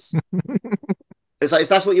eyebrows. It's like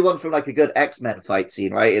that's what you want from like a good X-Men fight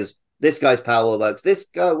scene, right? Is this guy's power works this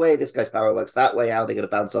way, this guy's power works that way, how are they going to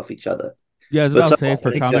bounce off each other? Yeah, I was about to say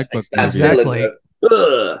for comic book movies. Exactly.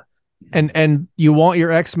 And you want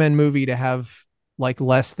your X-Men movie to have like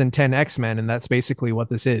less than 10 X-Men, and that's basically what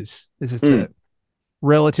this is. It's a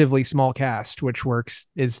relatively small cast, which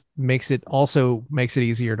makes it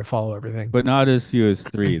easier to follow everything. But not as few as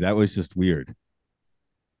 3. That was just weird.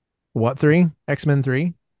 What 3? X-Men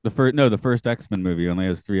 3? The first X-Men movie only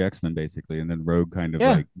has 3 X-Men basically, and then Rogue kind of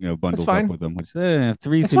bundles up with them. Which 3.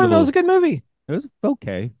 That's fine. That was a good movie. It was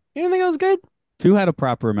okay. You didn't think it was good? 2 had a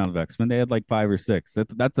proper amount of X-Men. They had like 5 or 6.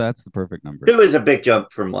 That's the perfect number. 2 is a big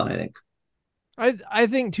jump from 1, I think. I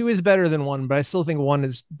think 2 is better than 1, but I still think 1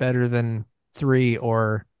 is better than 3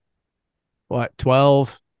 or what,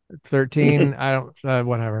 12, 13. I don't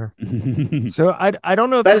whatever. So I don't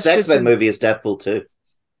know if best X-Men movie is Deadpool 2.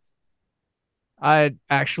 I'd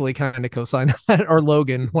actually kind of co-sign that, or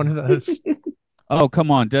Logan, one of those. Oh, come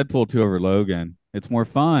on, Deadpool 2 over Logan. It's more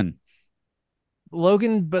fun.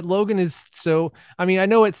 Logan is so, I mean, I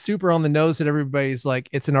know it's super on the nose that everybody's like,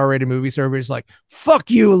 it's an R-rated movie, so everybody's like, fuck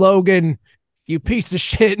you, Logan, you piece of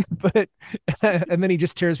shit. But and then he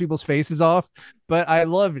just tears people's faces off. But I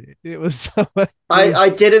loved it. It was I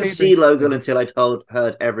didn't see Logan until I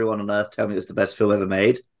heard everyone on Earth tell me it was the best film ever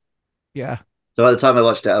made. Yeah. So by the time I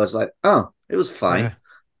watched it, I was like, oh, it was fine.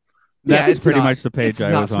 Yeah, it's pretty much the page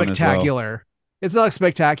I was on as well. It's not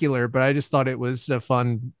spectacular, but I just thought it was a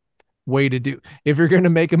fun way to do. If you're going to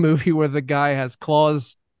make a movie where the guy has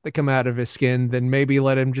claws that come out of his skin, then maybe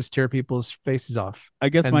let him just tear people's faces off. I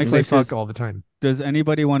guess my question is, all the time. Does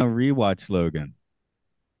anybody want to rewatch Logan?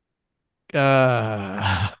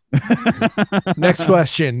 Next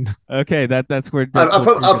question. Okay, that's where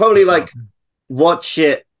I'll probably like watch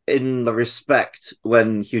it in the respect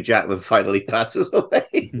when Hugh Jackman finally passes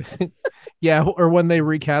away. Yeah, or when they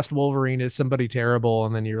recast Wolverine as somebody terrible,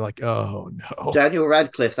 and then you're like, oh no. Daniel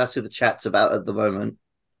Radcliffe, that's who the chat's about at the moment.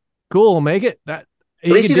 Cool, make it. At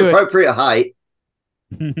least he's appropriate height.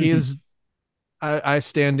 He is. I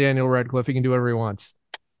stand Daniel Radcliffe. He can do whatever he wants.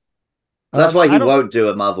 That's why he won't do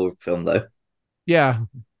a Marvel film, though. Yeah.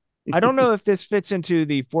 I don't know if this fits into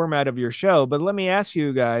the format of your show, but let me ask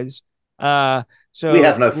you guys. So we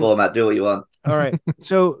have no format. Do what you want. All right.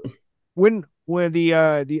 So when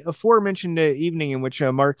the aforementioned evening in which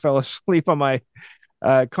Mark fell asleep on my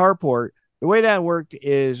carport, the way that worked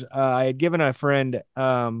is I had given a friend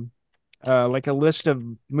like a list of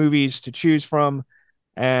movies to choose from,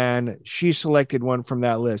 and she selected one from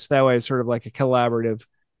that list. That way, it's sort of like a collaborative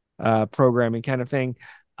programming kind of thing.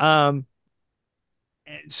 Um,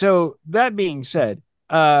 so that being said,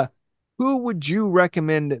 who would you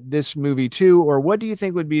recommend this movie to, or what do you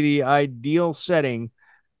think would be the ideal setting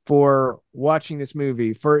for watching this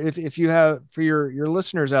movie? For if you have for your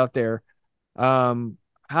listeners out there,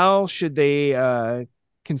 how should they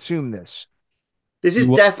consume this? This is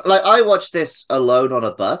like I watched this alone on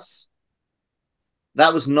a bus.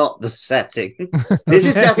 That was not the setting. This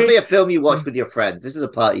is definitely a film you watch with your friends. This is a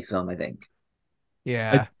party film, I think.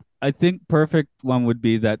 Yeah. I think perfect one would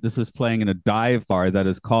be that this is playing in a dive bar that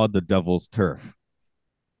is called the Devil's Turf.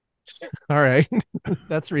 All right.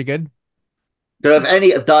 That's pretty good. So if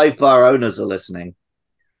any dive bar owners are listening,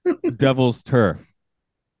 Devil's Turf.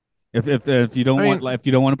 If you don't if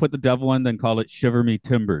you don't want to put the devil in, then call it Shiver Me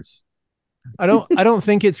Timbers. I don't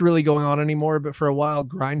think it's really going on anymore, but for a while,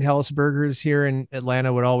 Grindhouse Burgers here in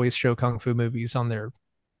Atlanta would always show kung fu movies on their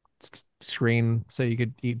screen, so you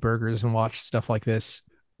could eat burgers and watch stuff like this.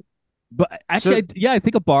 But actually, I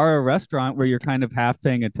think a bar or a restaurant where you're kind of half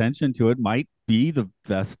paying attention to it might be the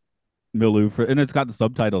best milieu for, and it's got the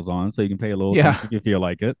subtitles on, so you can pay a little attention if you feel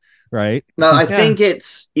like it, right? No, I think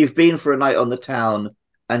it's you've been for a night on the town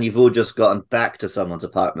and you've all just gotten back to someone's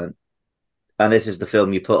apartment, and this is the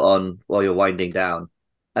film you put on while you're winding down,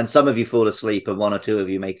 and some of you fall asleep, and one or two of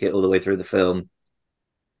you make it all the way through the film,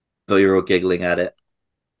 but you're all giggling at it.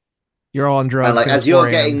 You're all on drugs. And like as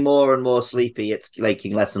you're getting more and more sleepy, it's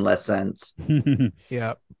making less and less sense.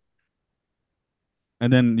 Yeah.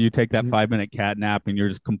 And then you take that 5-minute cat nap and you're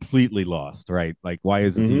just completely lost, right? Like, why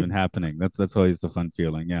is this even happening? That's always the fun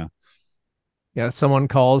feeling. Yeah. Yeah. Someone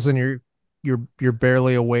calls and you're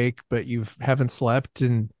barely awake, but you haven't slept,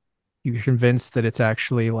 and you're convinced that it's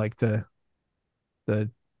actually like the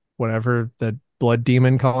whatever, the blood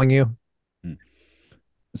demon calling you.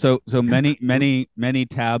 So many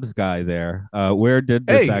tabs guy there. Where did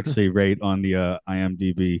this actually rate on the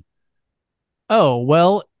IMDb? Oh,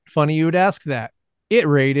 well, funny you would ask that. It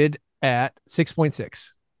rated at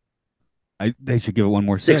 6.6. They should give it one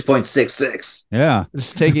more 6.66. Yeah.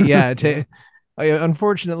 Just take it. Yeah.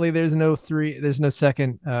 Unfortunately, there's no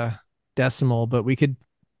second decimal, but we could,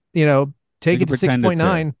 take it to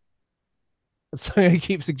 6.9. That's what I'm going to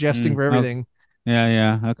keep suggesting for everything.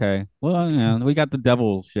 Yeah. Okay. Well, yeah, we got the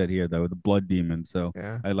devil shit here though, the blood demon. So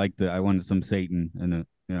I wanted some Satan in it.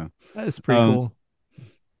 Yeah. That's pretty cool.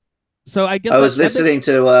 So I guess I was listening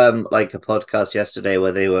to like a podcast yesterday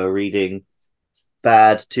where they were reading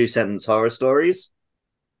bad 2-sentence horror stories.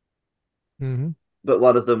 Mm-hmm. But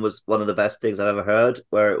one of them was one of the best things I've ever heard,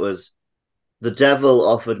 where it was, the devil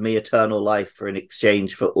offered me eternal life in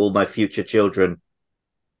exchange for all my future children.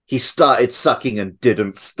 He started sucking and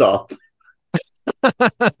didn't stop.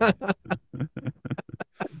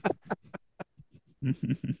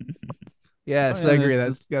 Yes, I agree.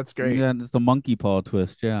 That's great. Yeah, it's the monkey paw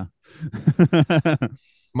twist. Yeah.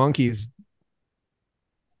 Monkey's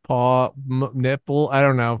paw nipple. I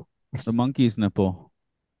don't know. The monkey's nipple.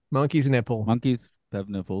 Monkey's nipple. Monkeys have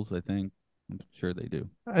nipples, I think. I'm sure they do.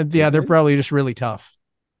 Yeah, they're probably just really tough.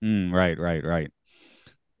 Right.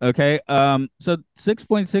 Okay. So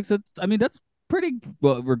 6.6. I mean, that's pretty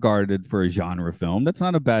well regarded for a genre film. That's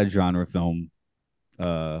not a bad genre film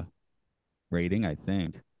rating, I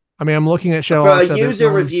think. I mean, I'm looking at for a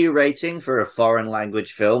user review rating for a foreign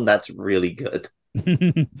language film. That's really good.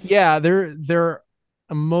 Yeah, they're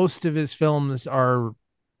most of his films are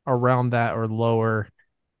around that or lower.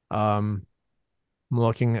 I'm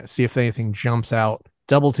looking at see if anything jumps out.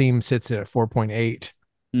 Double Team sits at 4.8.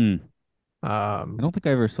 I don't think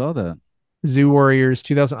I ever saw that. Zoo Warriors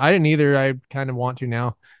 2000. I didn't either. I kind of want to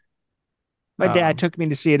now. My dad took me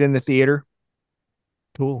to see it in the theater.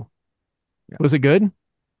 Cool. Yeah. Was it good?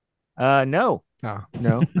 No. Oh.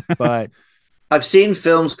 No. But I've seen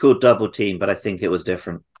films called Double Team, but I think it was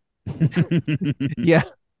different. Yeah.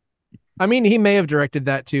 I mean, he may have directed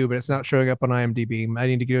that too, but it's not showing up on IMDb. I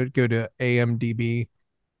need to go to AMDB.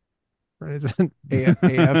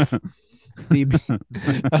 AFDB.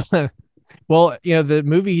 Well, the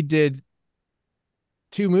movie he did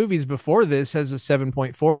 2 movies before this has a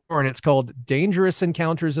 7.4, and it's called Dangerous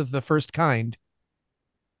Encounters of the First Kind.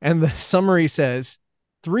 And the summary says,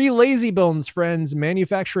 3 Lazy Bones friends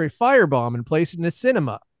manufacture a firebomb and place it in a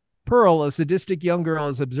cinema. Pearl, a sadistic young girl,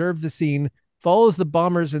 has observed the scene, follows the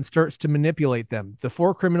bombers, and starts to manipulate them. The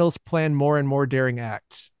 4 criminals plan more and more daring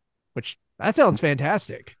acts. Which, that sounds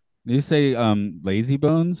fantastic. Did you say Lazy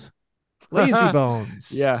Bones? Lazy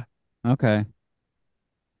Bones. Yeah. Okay.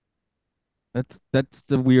 That's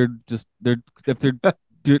the weird. Just if they're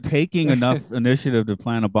taking enough initiative to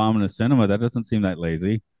plan a bomb in a cinema, that doesn't seem that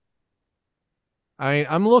lazy.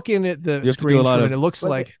 I'm looking at the You have to do a screen lot from it. of It looks But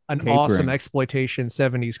like an capering. awesome exploitation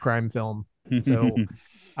 70s crime film. So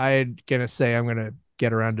I'm gonna say I'm gonna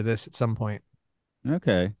get around to this at some point.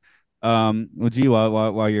 Okay. Well, gee,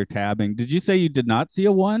 while you're tabbing, did you say you did not see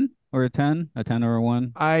a 1 or a 10? A 10 or a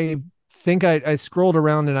 1? I think I scrolled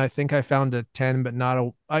around and I think I found a 10, but not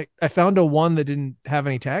a I found a 1 that didn't have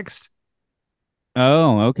any text.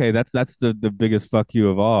 Oh, okay. That's the biggest fuck you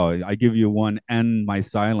of all. I give you 1 and my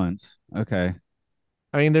silence. Okay.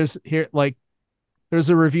 I mean, there's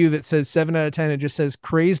a review that says 7 out of 10. It just says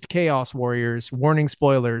crazed chaos warriors, warning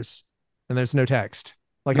spoilers, and there's no text.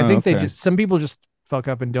 Like I Oh, think okay. some people just fuck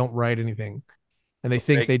up and don't write anything. And they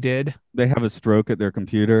think they did. They have a stroke at their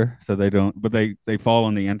computer, so they don't, but they fall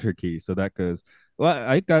on the enter key, so that goes. Well,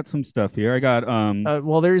 I got some stuff here. I got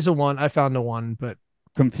Well, there's a 1. I found a 1, but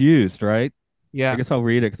confused, right? yeah. I guess I'll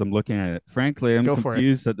read it because I'm looking at it. Frankly, I'm Go for it.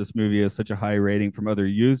 confused that this movie has such a high rating from other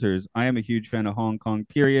users. I am a huge fan of Hong Kong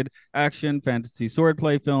period action, fantasy,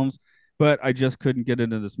 swordplay films, but I just couldn't get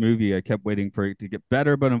into this movie. I kept waiting for it to get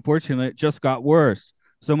better, but unfortunately, it just got worse.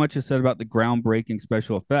 So much is said about the groundbreaking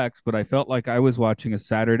special effects, but I felt like I was watching a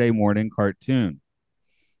Saturday morning cartoon.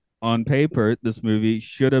 On paper, this movie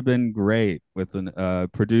should have been great with an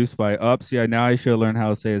produced by now I should learn how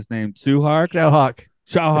to say his name. Suhak. Shao It's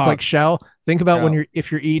Shao like Shao. Think about when Shao.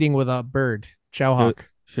 if you're eating with a bird. Shao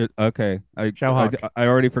Okay. Shao I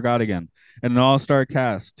already forgot again. And an all-star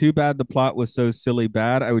cast. Too bad the plot was so silly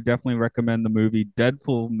bad. I would definitely recommend the movie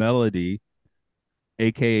Deadful Melody,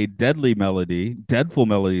 aka Deadly Melody. Deadful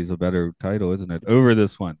Melody is a better title, isn't it? Over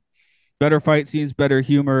this one. Better fight scenes, better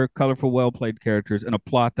humor, colorful, well-played characters, and a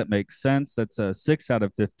plot that makes sense. That's a 6 out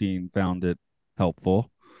of 15 found it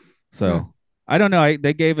helpful. So I don't know.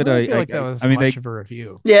 They gave it I feel like that was much of a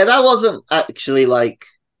review. Yeah, that wasn't actually like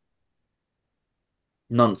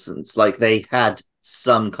nonsense. Like they had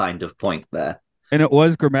some kind of point there. And it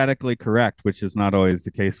was grammatically correct, which is not always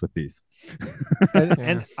the case with these.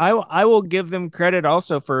 And I will give them credit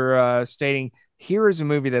also for stating here is a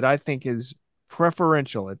movie that I think is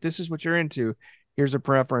preferential. If this is what you're into, here's a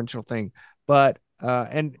preferential thing. But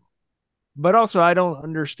also I don't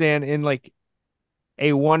understand in like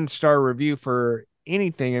a 1-star review for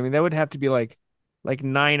anything. I mean, that would have to be like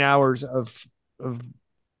 9 hours of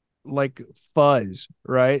like fuzz,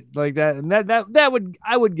 right? Like that, and that would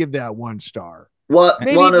I would give that 1 star. One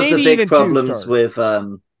of the big problems 2 stars.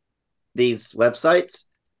 with these websites,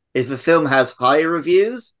 if a film has higher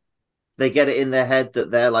reviews, they get it in their head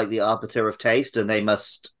that they're like the arbiter of taste and they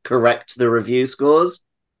must correct the review scores.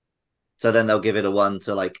 So then they'll give it a 1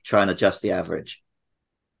 to like try and adjust the average.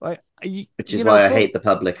 Which is why I hate the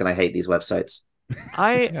public and I hate these websites.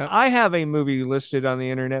 I have a movie listed on the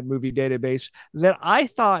Internet Movie Database that I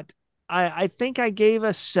thought I think I gave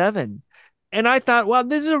a 7. And I thought, well,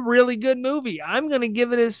 this is a really good movie. I'm going to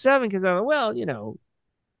give it a 7 because I'm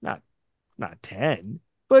not 10,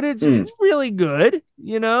 but it's really good.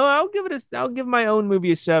 I'll give my own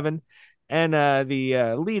movie a 7. And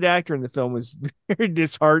the lead actor in the film was very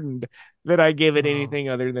disheartened that I gave it anything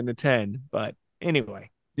other than a 10. But anyway,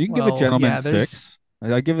 you can give a gentleman 6.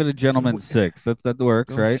 I give it a gentleman 6. That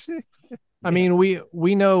works, right? I mean,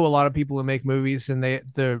 we know a lot of people who make movies, and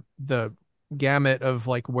the gamut of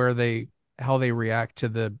like how they react to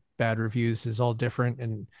the bad reviews is all different,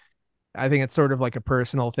 and I think it's sort of like a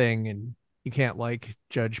personal thing, and you can't like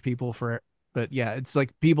judge people for it. But yeah, it's like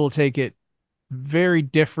people take it very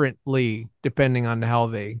differently depending on how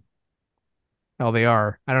they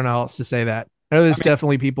are. I don't know how else to say that. I know there's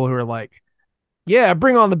definitely people who are like, yeah,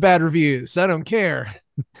 bring on the bad reviews. I don't care.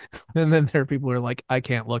 And then there are people who are like, I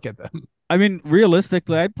can't look at them. I mean,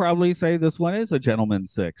 realistically, I'd probably say this one is a gentleman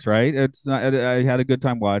 6, right? It's not. I had a good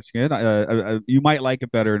time watching it. You might like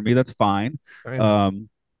it better than me. That's fine.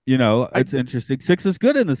 It's interesting. 6 is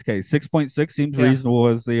good in this case. 6.6 seems reasonable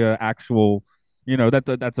as the actual.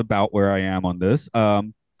 That's about where I am on this.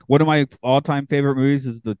 One of my all-time favorite movies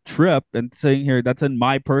is The Trip, and saying here that's in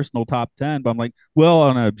my personal top 10. But I'm like, well,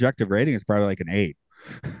 on an objective rating, it's probably like an 8.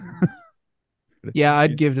 Yeah,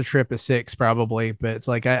 I'd give The Trip a 6 probably, but it's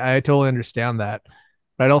like I totally understand that.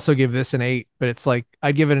 But I'd also give this an 8, but it's like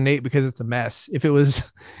I'd give it an 8 because it's a mess. If it was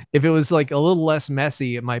like a little less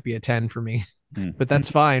messy, it might be a 10 for me. But that's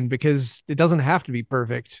fine because it doesn't have to be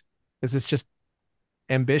perfect. Because it's just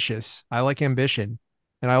ambitious. I like ambition.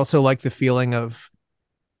 And I also like the feeling of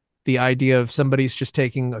the idea of somebody's just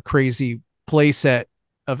taking a crazy play set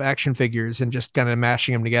of action figures and just kind of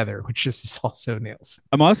mashing them together, which is also nails.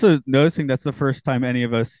 I'm also noticing that's the first time any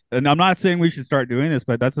of us, and I'm not saying we should start doing this,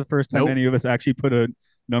 but that's the first time any of us actually put a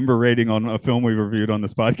number rating on a film we reviewed on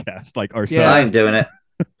this podcast, like ourselves. Yeah. I'm doing it.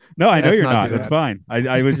 No, I know Let's you're not not. do That's that. fine.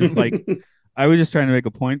 I was just like, I was just trying to make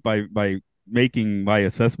a point by making my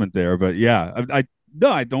assessment there. But yeah,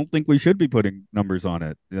 no, I don't think we should be putting numbers on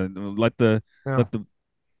it. Let the No.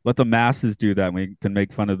 let the masses do that. We can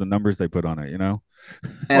make fun of the numbers they put on it. Well,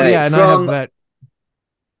 Anyway, yeah, and I have that.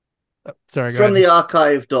 Sorry, go from ahead. the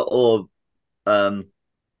archive.org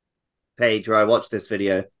page where I watched this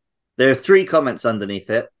video, there are 3 comments underneath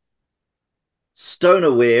it.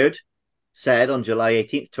 Stoner Weird said on July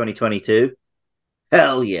 18th, 2022,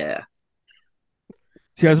 hell yeah.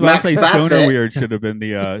 See, I was about Max to say Bassett Stoner Weird should have been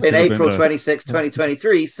the In April 26,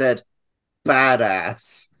 2023, said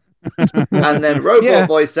badass. And then Robot Yeah.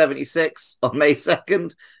 Boy 76 on May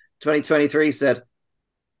 2nd, 2023 said,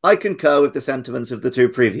 I concur with the sentiments of the 2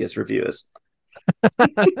 previous reviewers.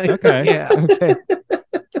 Okay. Yeah. Okay.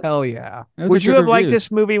 Hell yeah. Those Would are you good have liked reviews.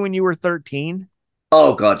 this movie when you were 13?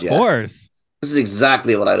 Oh, God, Of yeah. course. This is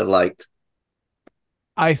exactly what I'd have liked.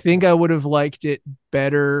 I think I would have liked it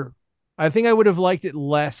better. I think I would have liked it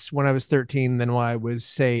less when I was 13 than when I was,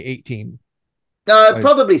 say, 18.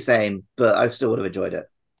 Probably same, but I still would have enjoyed it.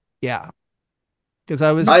 Yeah. Because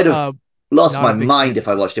I was I'd have lost not my a big mind fan. if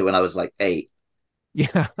I watched it when I was like 8.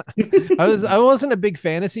 Yeah. I wasn't a big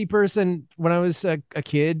fantasy person when I was a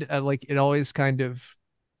kid. Like it always kind of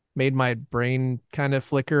made my brain kind of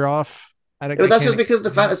flicker off. But that's just can't because the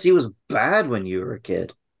explain it. fantasy was bad when you were a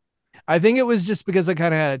kid. I think it was just because I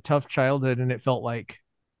kind of had a tough childhood and it felt like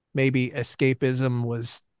maybe escapism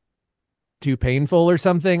was too painful or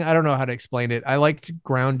something. I don't know how to explain it. I liked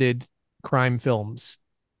grounded crime films.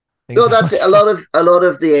 No, that's it. A lot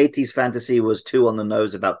of the 80s fantasy was too on the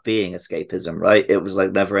nose about being escapism, right? It was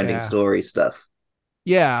like never-ending story stuff.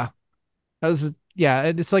 Yeah.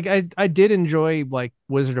 It's like I did enjoy like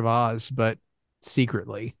Wizard of Oz, but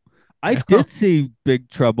secretly. I did see Big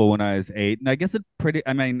Trouble when I was 8, and I guess it's pretty.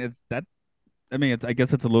 I mean, I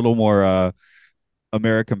guess it's a little more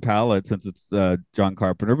American palette since it's John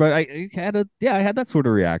Carpenter. But I had that sort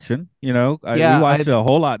of reaction. You know, we watched a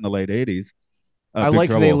whole lot in the late 80s. I Big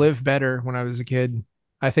liked Trouble. They Live Better when I was a kid.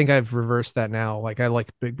 I think I've reversed that now. Like I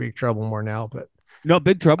like Big Trouble more now, but No,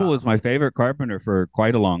 Big Trouble was my favorite Carpenter for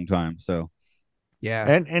quite a long time. So yeah.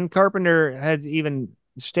 And Carpenter has even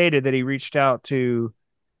stated that he reached out to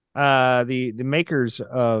the makers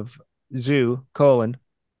of Zoo,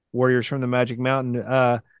 Warriors from the Magic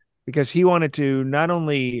Mountain, because he wanted to not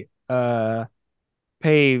only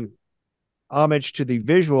pay homage to the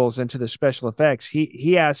visuals and to the special effects,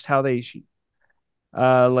 he asked how they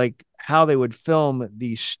how they would film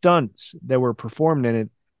the stunts that were performed in it,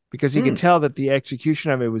 because he could tell that the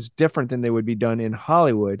execution of it was different than they would be done in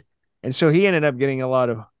Hollywood. And so he ended up getting a lot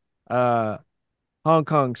of Hong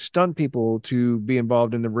Kong stunt people to be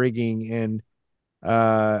involved in the rigging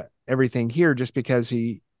and everything here, just because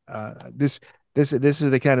this is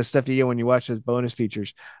the kind of stuff you get when you watch those bonus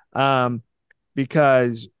features.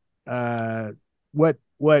 Because what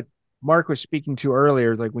Mark was speaking to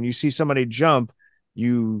earlier is like when you see somebody jump,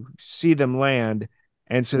 you see them land.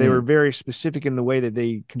 And so they were very specific in the way that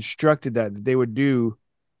they constructed that they would do.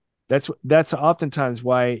 That's oftentimes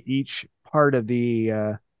why each part of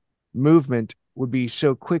the movement would be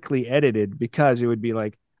so quickly edited, because it would be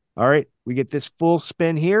like, all right, we get this full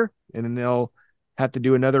spin here, and then they'll have to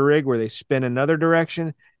do another rig where they spin another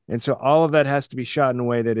direction. And so all of that has to be shot in a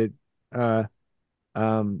way that it the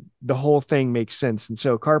whole thing makes sense. And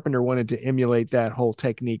so Carpenter wanted to emulate that whole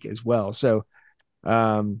technique as well. So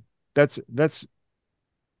this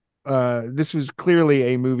was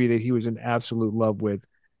clearly a movie that he was in absolute love with.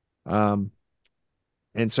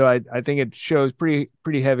 And so I think it shows pretty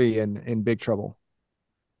heavy in Big Trouble.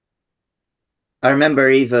 I remember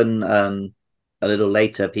even a little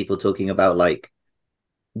later people talking about like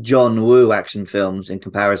John Woo action films in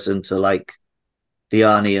comparison to like the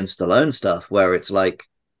Arnie and Stallone stuff, where it's like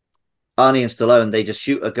Arnie and Stallone, they just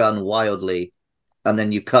shoot a gun wildly and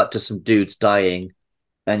then you cut to some dudes dying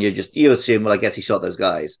and you assume, well, I guess he shot those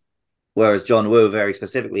guys. Whereas John Woo, very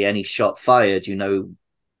specifically, any shot fired, you know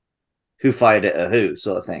who fired it or who,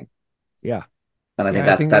 sort of thing. Yeah. And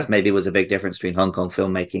I think that's maybe was a big difference between Hong Kong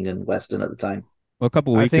filmmaking and Western at the time. Well, a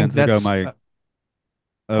couple weekends ago,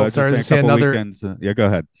 weekends. Yeah, go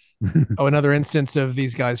ahead. Another instance of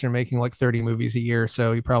these guys are making like 30 movies a year,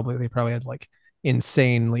 so they probably had like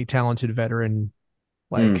insanely talented veteran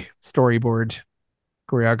storyboard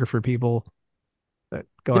choreographer people that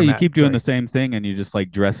go. Yeah, you keep doing the same thing, and you just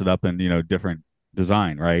like dress it up in different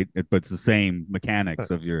design, right? But it's the same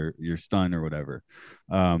mechanics of your stunt or whatever.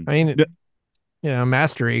 I mean,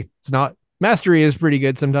 mastery. It's not mastery is pretty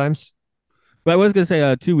good sometimes. But I was gonna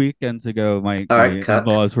say, 2 weekends ago, my All my right, cut.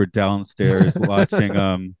 in-laws were downstairs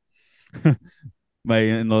watching my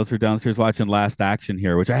in-laws were downstairs watching Last Action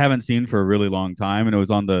here, which I haven't seen for a really long time, and it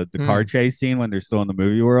was on the car chase scene when they're still in the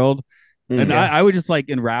movie world, and Yeah. I was just like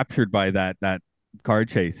enraptured by that car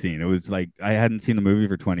chase scene. It was like I hadn't seen the movie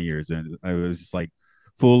for 20 years, and I was just like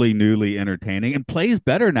fully newly entertaining, and plays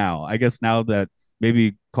better now. I guess now that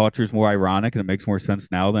maybe culture's more ironic and it makes more sense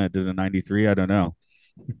now than it did in '93. I don't know.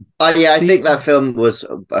 Yeah, I See, think that film was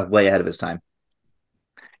way ahead of its time.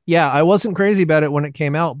 yeah, I wasn't crazy about it when it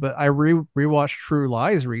came out, but I rewatched True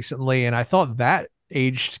Lies recently, and I thought that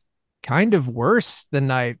aged kind of worse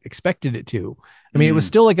than I expected it to. I mean, it was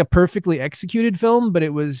still like a perfectly executed film, but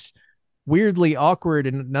it was weirdly awkward,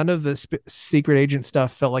 and none of the secret agent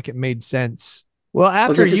stuff felt like it made sense. Well,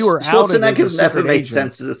 after you were outed as a Schwarzenegger's never secret made agent,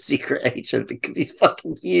 sense as a secret agent because he's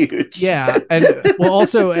fucking huge. Yeah, and well,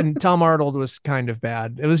 also, and Tom Arnold was kind of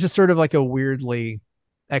bad. It was just sort of like a weirdly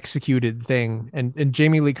executed thing, and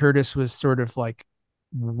Jamie Lee Curtis was sort of like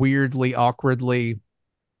weirdly, awkwardly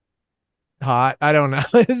hot. I don't know.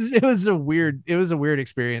 It was a weird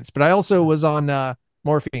experience. But I also was on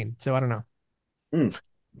morphine, so I don't know. Mm.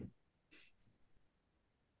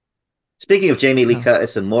 Speaking of Jamie Lee Oh.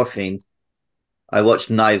 Curtis and morphine, I watched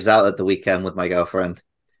Knives Out at the weekend with my girlfriend.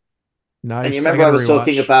 Nice. And you remember I was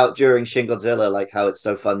talking about during Shin Godzilla, like how it's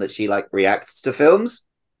so fun that she like reacts to films.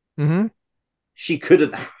 Mm-hmm. She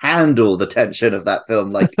couldn't handle the tension of that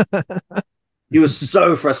film. Like he was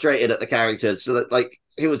so frustrated at the characters, so that like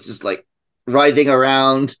he was just like writhing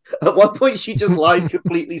around. At one point, she just lied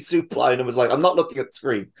completely supine and was like, "I'm not looking at the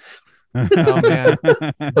screen." Oh man,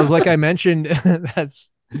 it was like I mentioned. That's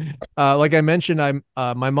like I mentioned. I'm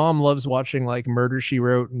my mom loves watching like Murder She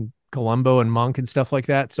Wrote and Columbo and Monk and stuff like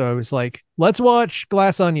that. So I was like, let's watch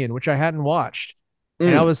Glass Onion, which I hadn't watched,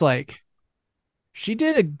 and I was like, she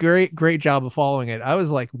did a great job of following it. I was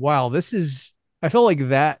like, wow, this is. I felt like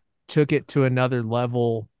that took it to another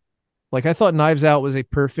level. Like I thought Knives Out was a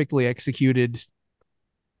perfectly executed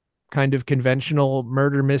kind of conventional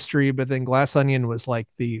murder mystery, but then Glass Onion was like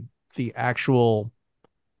the actual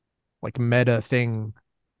like meta thing.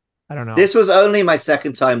 I don't know. This was only my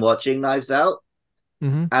second time watching Knives Out,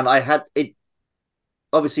 Mm-hmm. and I had it.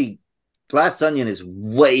 Obviously, Glass Onion is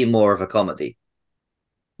way more of a comedy.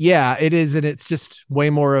 Yeah, it is, and it's just way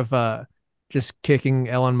more of just kicking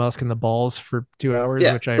Elon Musk in the balls for 2 hours,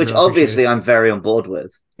 Yeah, which I which really obviously appreciate. I'm very on board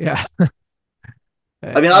with. Yeah.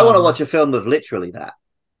 I mean, I want to watch a film of literally that.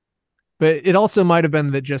 But it also might have been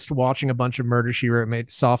that just watching a bunch of Murder She Wrote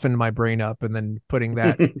made softened my brain up, and then putting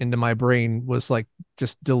that into my brain was like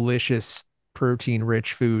just delicious protein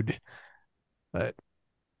rich food. But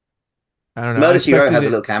I don't know. Murder She Wrote has a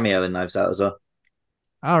little cameo in Knives Out as well.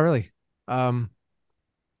 Oh, really? Um,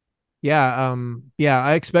 yeah.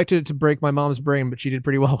 I expected it to break my mom's brain, but she did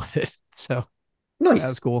pretty well with it. So Nice. that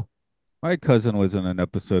was cool. My cousin was in an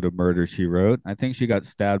episode of Murder She Wrote. I think she got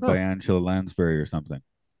stabbed by Oh. Angela Lansbury or something.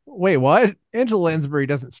 Wait, what? Angela Lansbury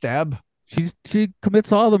doesn't stab. She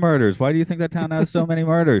commits all the murders. Why do you think that town has so many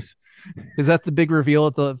murders? Is that the big reveal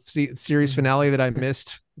at the series finale that I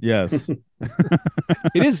missed? Yes.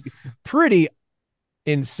 It is pretty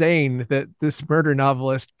insane that this murder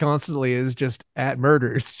novelist constantly is just at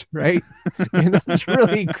murders, right? And that's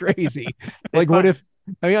really crazy. Like, what if?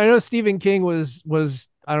 I mean, I know Stephen King was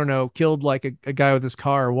I don't know, killed like a guy with his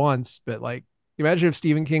car once, but like, imagine if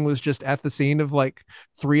Stephen King was just at the scene of like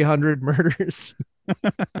 300 murders.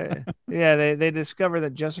 Yeah, they discover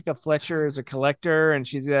that Jessica Fletcher is a collector, and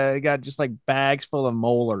she's got just like bags full of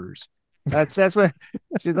molars. That's what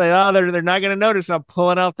she's like. Oh, they're not gonna notice I'm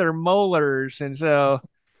pulling out their molars, and so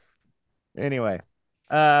anyway,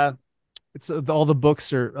 It's all the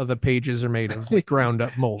books are the pages are made of ground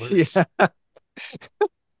up molars. yeah.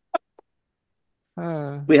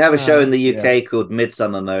 We have a show in the UK yeah. called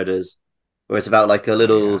Midsummer Murders, where it's about like a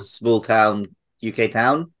little small town UK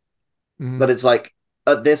town, Mhm. but it's like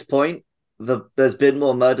at this point there's been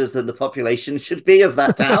more murders than the population should be of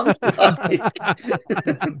that town.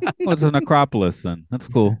 Well, it's a necropolis then. That's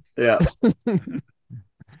cool. Yeah.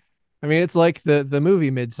 I mean, it's like the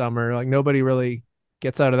movie Midsummer. Like nobody really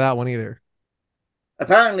gets out of that one either.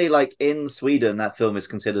 Apparently, like in Sweden, that film is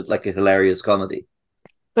considered like a hilarious comedy.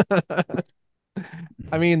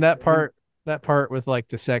 I mean, that part with like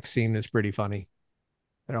the sex scene is pretty funny.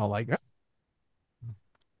 They're all like,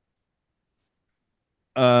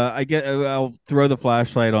 I'll throw the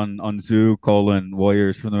flashlight on Zoo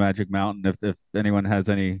Warriors from the Magic Mountain if anyone has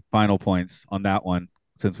any final points on that one,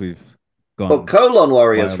 since we've gone. Well, Colon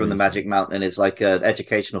Warriors wildly from the so. Magic Mountain is like an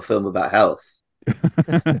educational film about health.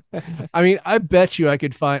 I mean, I bet you I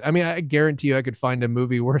could find. I mean, I guarantee you I could find a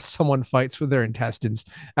movie where someone fights with their intestines.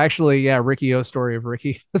 Actually, yeah, Ricky O, Story of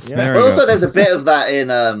Ricky. Yeah. There But we also, go. there's a bit of that in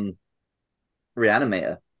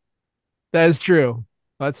Reanimator. That is true.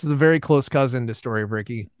 That's the very close cousin to Story of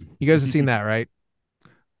Ricky. You guys have seen that, right?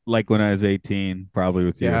 Like when I was 18, probably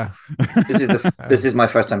with you. Yeah. This is my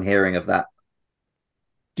first time hearing of that.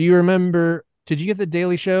 Do you remember? Did you get the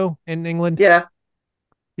Daily Show in England? Yeah.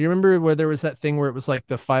 You remember where there was that thing where it was like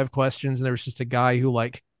the 5 questions and there was just a guy who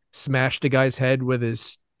like smashed a guy's head with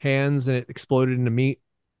his hands and it exploded into meat?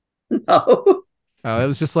 No. It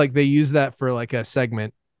was just like they used that for like a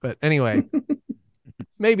segment. But anyway,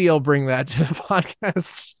 maybe I'll bring that to the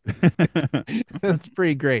podcast. That's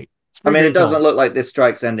pretty great. I mean, it doesn't look like this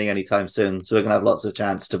strike's ending anytime soon, so we're gonna have lots of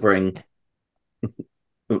chance to bring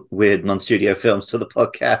weird non-studio films to the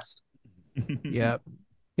podcast. Yeah.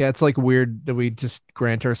 Yeah, it's like weird that we just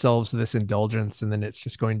grant ourselves this indulgence and then it's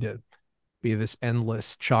just going to be this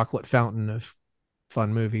endless chocolate fountain of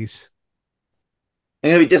fun movies.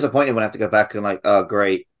 I'm gonna be disappointed when I have to go back and like, oh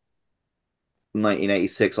great,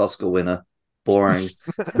 1986 Oscar winner, boring.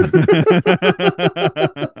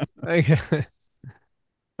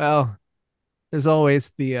 Well, there's always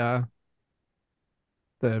the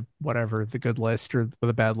whatever, the good list or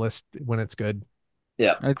the bad list when it's good.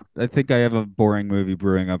 Yeah. I think I have a boring movie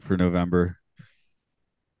brewing up for November.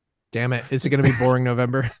 Damn it. Is it going to be boring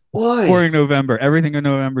November? Why? Boring November. Everything in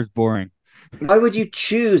November is boring. Why would you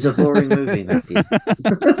choose a boring movie, Matthew?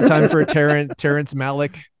 It's time for a Terrence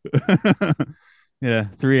Malick. Yeah,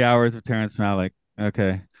 3 hours of Terrence Malick.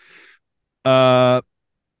 Okay.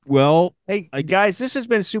 Well, Hey, guys, this has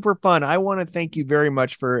been super fun. I want to thank you very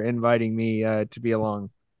much for inviting me to be along.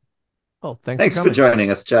 Oh, thanks Thanks for for coming. joining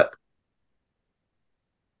us, Chuck.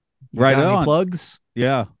 You right got any on. plugs?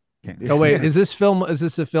 Yeah. Oh wait, is this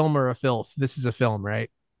a film or a filth? This is a film, right?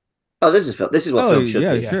 Oh, this is what film should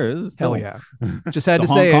yeah, be. sure. This is Hell film. yeah. Just had It's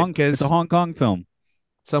to a Hong say Kong, it because it's a Hong Kong film.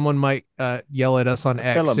 someone might yell at us on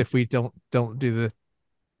X Film. if we don't do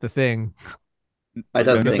the thing. I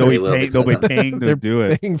don't think they'll they be will. paying, they'll be because paying to They're do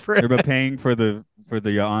it. paying for They're it. paying for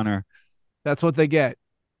the honor. That's what they get.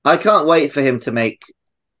 I can't wait for him to make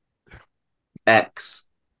X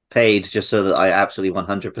paid just so that I absolutely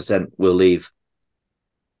 100% will leave.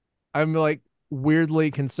 I'm like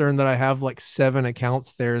weirdly concerned that I have like 7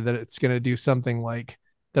 accounts there that it's going to do something like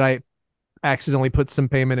that. I accidentally put some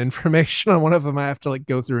payment information on one of them. I have to like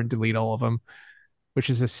go through and delete all of them, which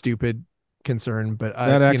is a stupid concern. But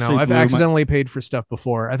I've accidentally paid for stuff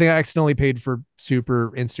before. I think I accidentally paid for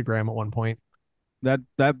Super Instagram at one point.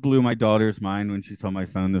 That blew my daughter's mind when she saw my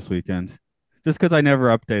phone this weekend, just because I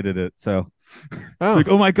never updated it. So, like,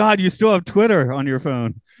 oh my God, you still have Twitter on your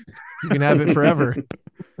phone. You can have it forever.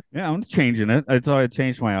 Yeah, I'm changing it. I thought I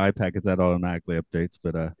changed my iPad because that automatically updates.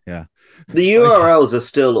 But yeah, The URLs are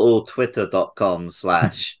still all twitter.com/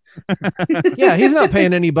 Yeah, he's not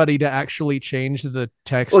paying anybody to actually change the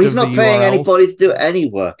text. Well, he's of not the paying URLs. anybody to do any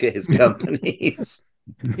work at his companies.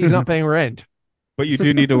 He's not paying rent. but you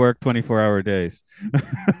do need to work 24-hour days.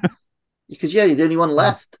 Because you're the only one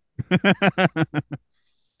left. God,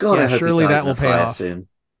 Yeah, I hope surely he dies that will in a pay fire off. soon.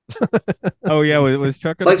 Oh yeah, was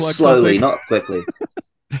Chuck gonna Like plug slowly, something? not quickly.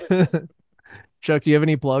 Chuck, do you have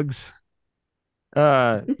any plugs?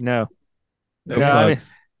 No. No Yeah,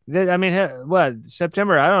 plugs. what,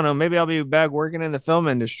 September? I don't know. Maybe I'll be back working in the film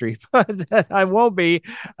industry, but I won't be.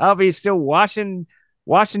 I'll be still washing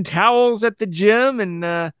towels at the gym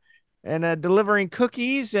and delivering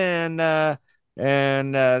cookies that's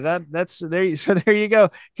there. So there you go.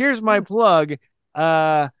 Here's my plug.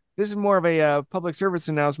 This is more of a public service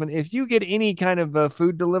announcement. If you get any kind of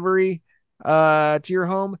food delivery to your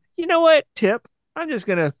home, you know what? Tip. I'm just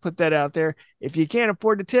gonna put that out there. If you can't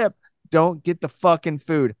afford to tip, don't get the fucking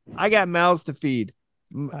food. I got mouths to feed.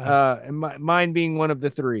 Mine being one of the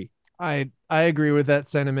 3. I agree with that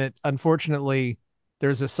sentiment. Unfortunately,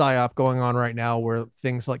 there's a psyop going on right now where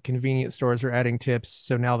things like convenience stores are adding tips.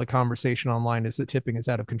 So now the conversation online is that tipping is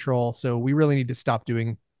out of control. So we really need to stop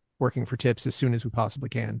working for tips as soon as we possibly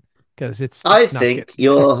can, because I not think good.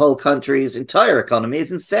 your whole country's entire economy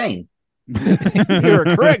is insane. You're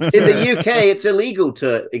correct. In the UK, it's illegal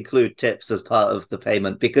to include tips as part of the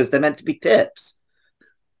payment because they're meant to be tips.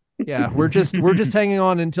 Yeah, we're just hanging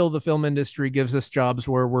on until the film industry gives us jobs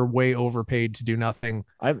where we're way overpaid to do nothing,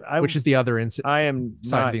 which is the other I am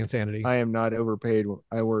side not, of the insanity. I am not overpaid.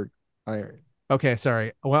 I work. Okay,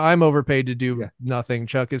 sorry. Well, I'm overpaid to do nothing.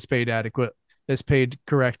 Chuck is paid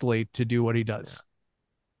correctly to do what he does.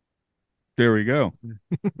 There we go.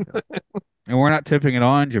 And we're not tipping it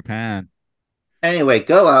on Japan. Anyway,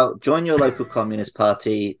 go out, join your local communist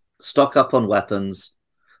party, stock up on weapons,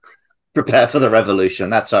 prepare for the revolution.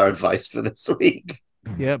 That's our advice for this week.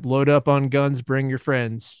 Yep, load up on guns, bring your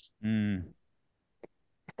friends.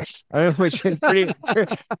 Which is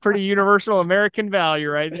pretty universal American value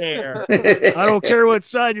right there. I don't care what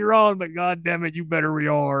side you're on, but God damn it, you better be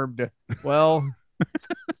armed. Well,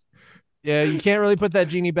 yeah, you can't really put that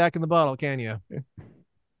genie back in the bottle, can you?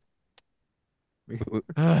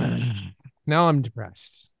 Now I'm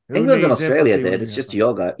depressed. England and Australia did. It's just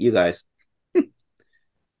you guys.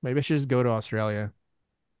 Maybe I should just go to Australia.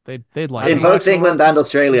 They'd like in both England and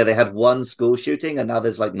Australia. They had one school shooting, and now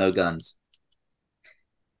there's like no guns.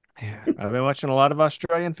 Yeah, I've been watching a lot of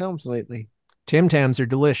Australian films lately. Tim Tams are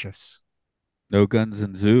delicious. No guns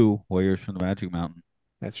in zoo. Warriors from the Magic Mountain.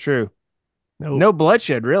 That's true. No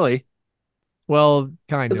bloodshed, really. Well,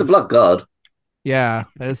 kind of. It's a blood god. Yeah,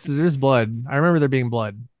 there's blood. I remember there being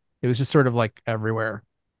blood. It was just sort of like everywhere.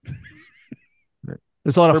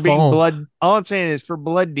 There's a lot of foam. Blood. All I'm saying is for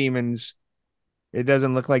blood demons, it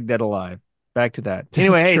doesn't look like Dead Alive. Back to that.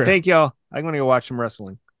 Anyway, hey, thank y'all. I'm going to go watch some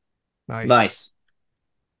wrestling. Nice.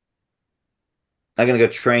 I'm going to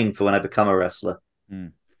go train for when I become a wrestler.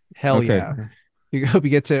 Hell yeah. You hope you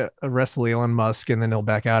get to wrestle Elon Musk and then he'll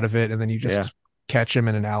back out of it. And then you just catch him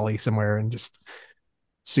in an alley somewhere and just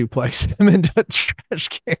suplex him into a trash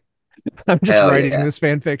can. I'm just writing this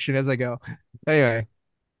fan fiction as I go. Anyway.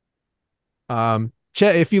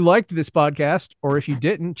 If you liked this podcast or if you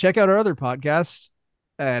didn't, check out our other podcasts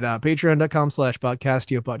at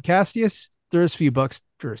patreon.com/podcastiopodcastius. There's a few bucks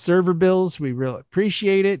for server bills. We really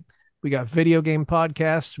appreciate it. We got video game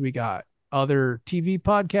podcasts. We got other TV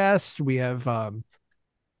podcasts. We have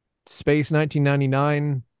Space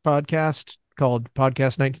 1999 podcast called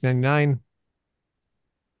Podcast 1999.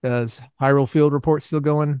 Does Hyrule Field Report still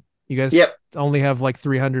going? You guys only have like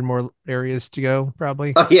 300 more areas to go,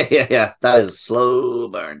 probably. Oh, yeah. That is a slow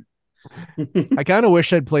burn. I kind of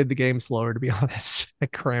wish I'd played the game slower, to be honest. I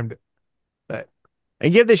crammed it.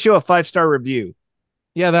 And give the show a 5-star review.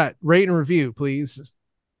 Yeah, that. Rate and review, please.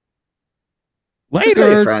 Later.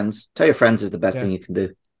 Tell your friends. Tell your friends is the best thing you can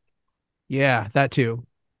do. Yeah, that too.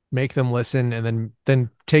 Make them listen and then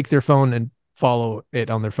take their phone and follow it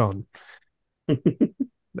on their phone.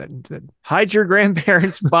 Hide your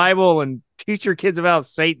grandparents' Bible and teach your kids about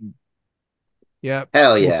Satan. Yep.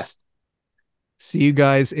 Hell yeah. See you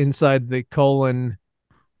guys inside the colon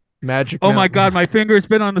magic. Oh my God, my finger's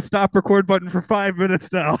been on the stop record button for 5 minutes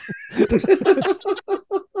now.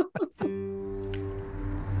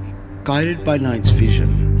 Guided by night's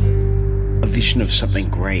vision, a vision of something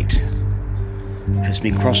great has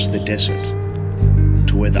me cross the desert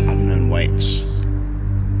to where the unknown waits.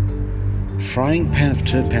 Frying pan of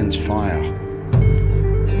Turpan's fire,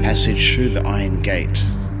 passage through the iron gate,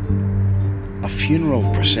 a funeral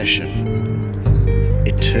procession,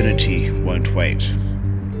 eternity won't wait.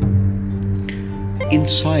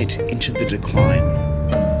 Insight into the decline,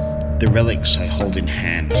 the relics I hold in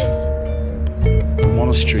hand,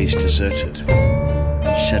 monasteries deserted,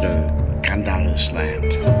 shadow Gandhara's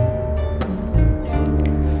land.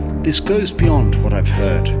 This goes beyond what I've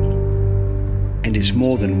heard, and is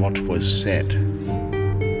more than what was said.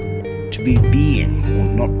 To be being or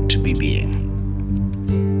not to be being.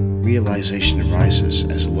 Realization arises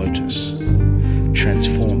as a lotus,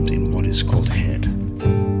 transformed in what is called head.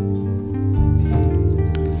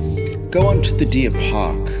 Go on to the deer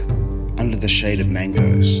park, under the shade of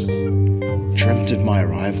mangoes, dreamt of my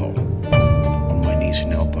arrival, on my knees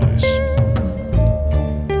and elbows.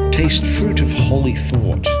 Taste fruit of holy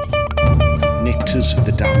thought, nectars of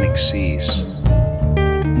the Dharmic seas.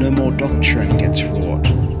 No more doctrine gets wrought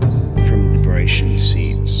from liberation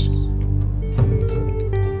seeds.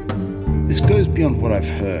 This goes beyond what I've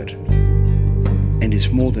heard, and is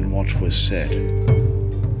more than what was said.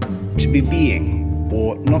 To be being,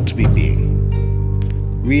 or not to be being,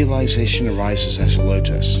 realization arises as a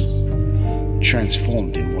lotus,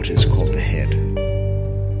 transformed in what is called the head.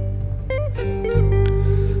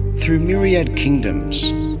 Through myriad kingdoms,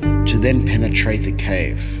 to then penetrate the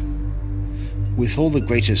cave, with all the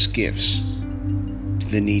greatest gifts to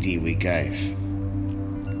the needy we gave.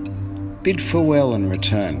 Bid farewell and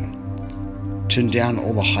return, turn down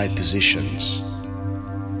all the high positions.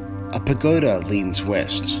 A pagoda leans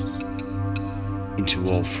west into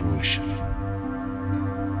all fruition.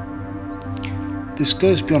 This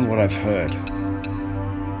goes beyond what I've heard,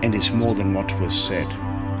 and is more than what was said.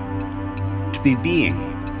 To be being,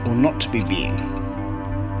 or not to be being,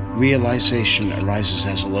 realization arises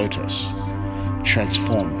as a lotus,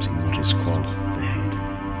 transformed in what is called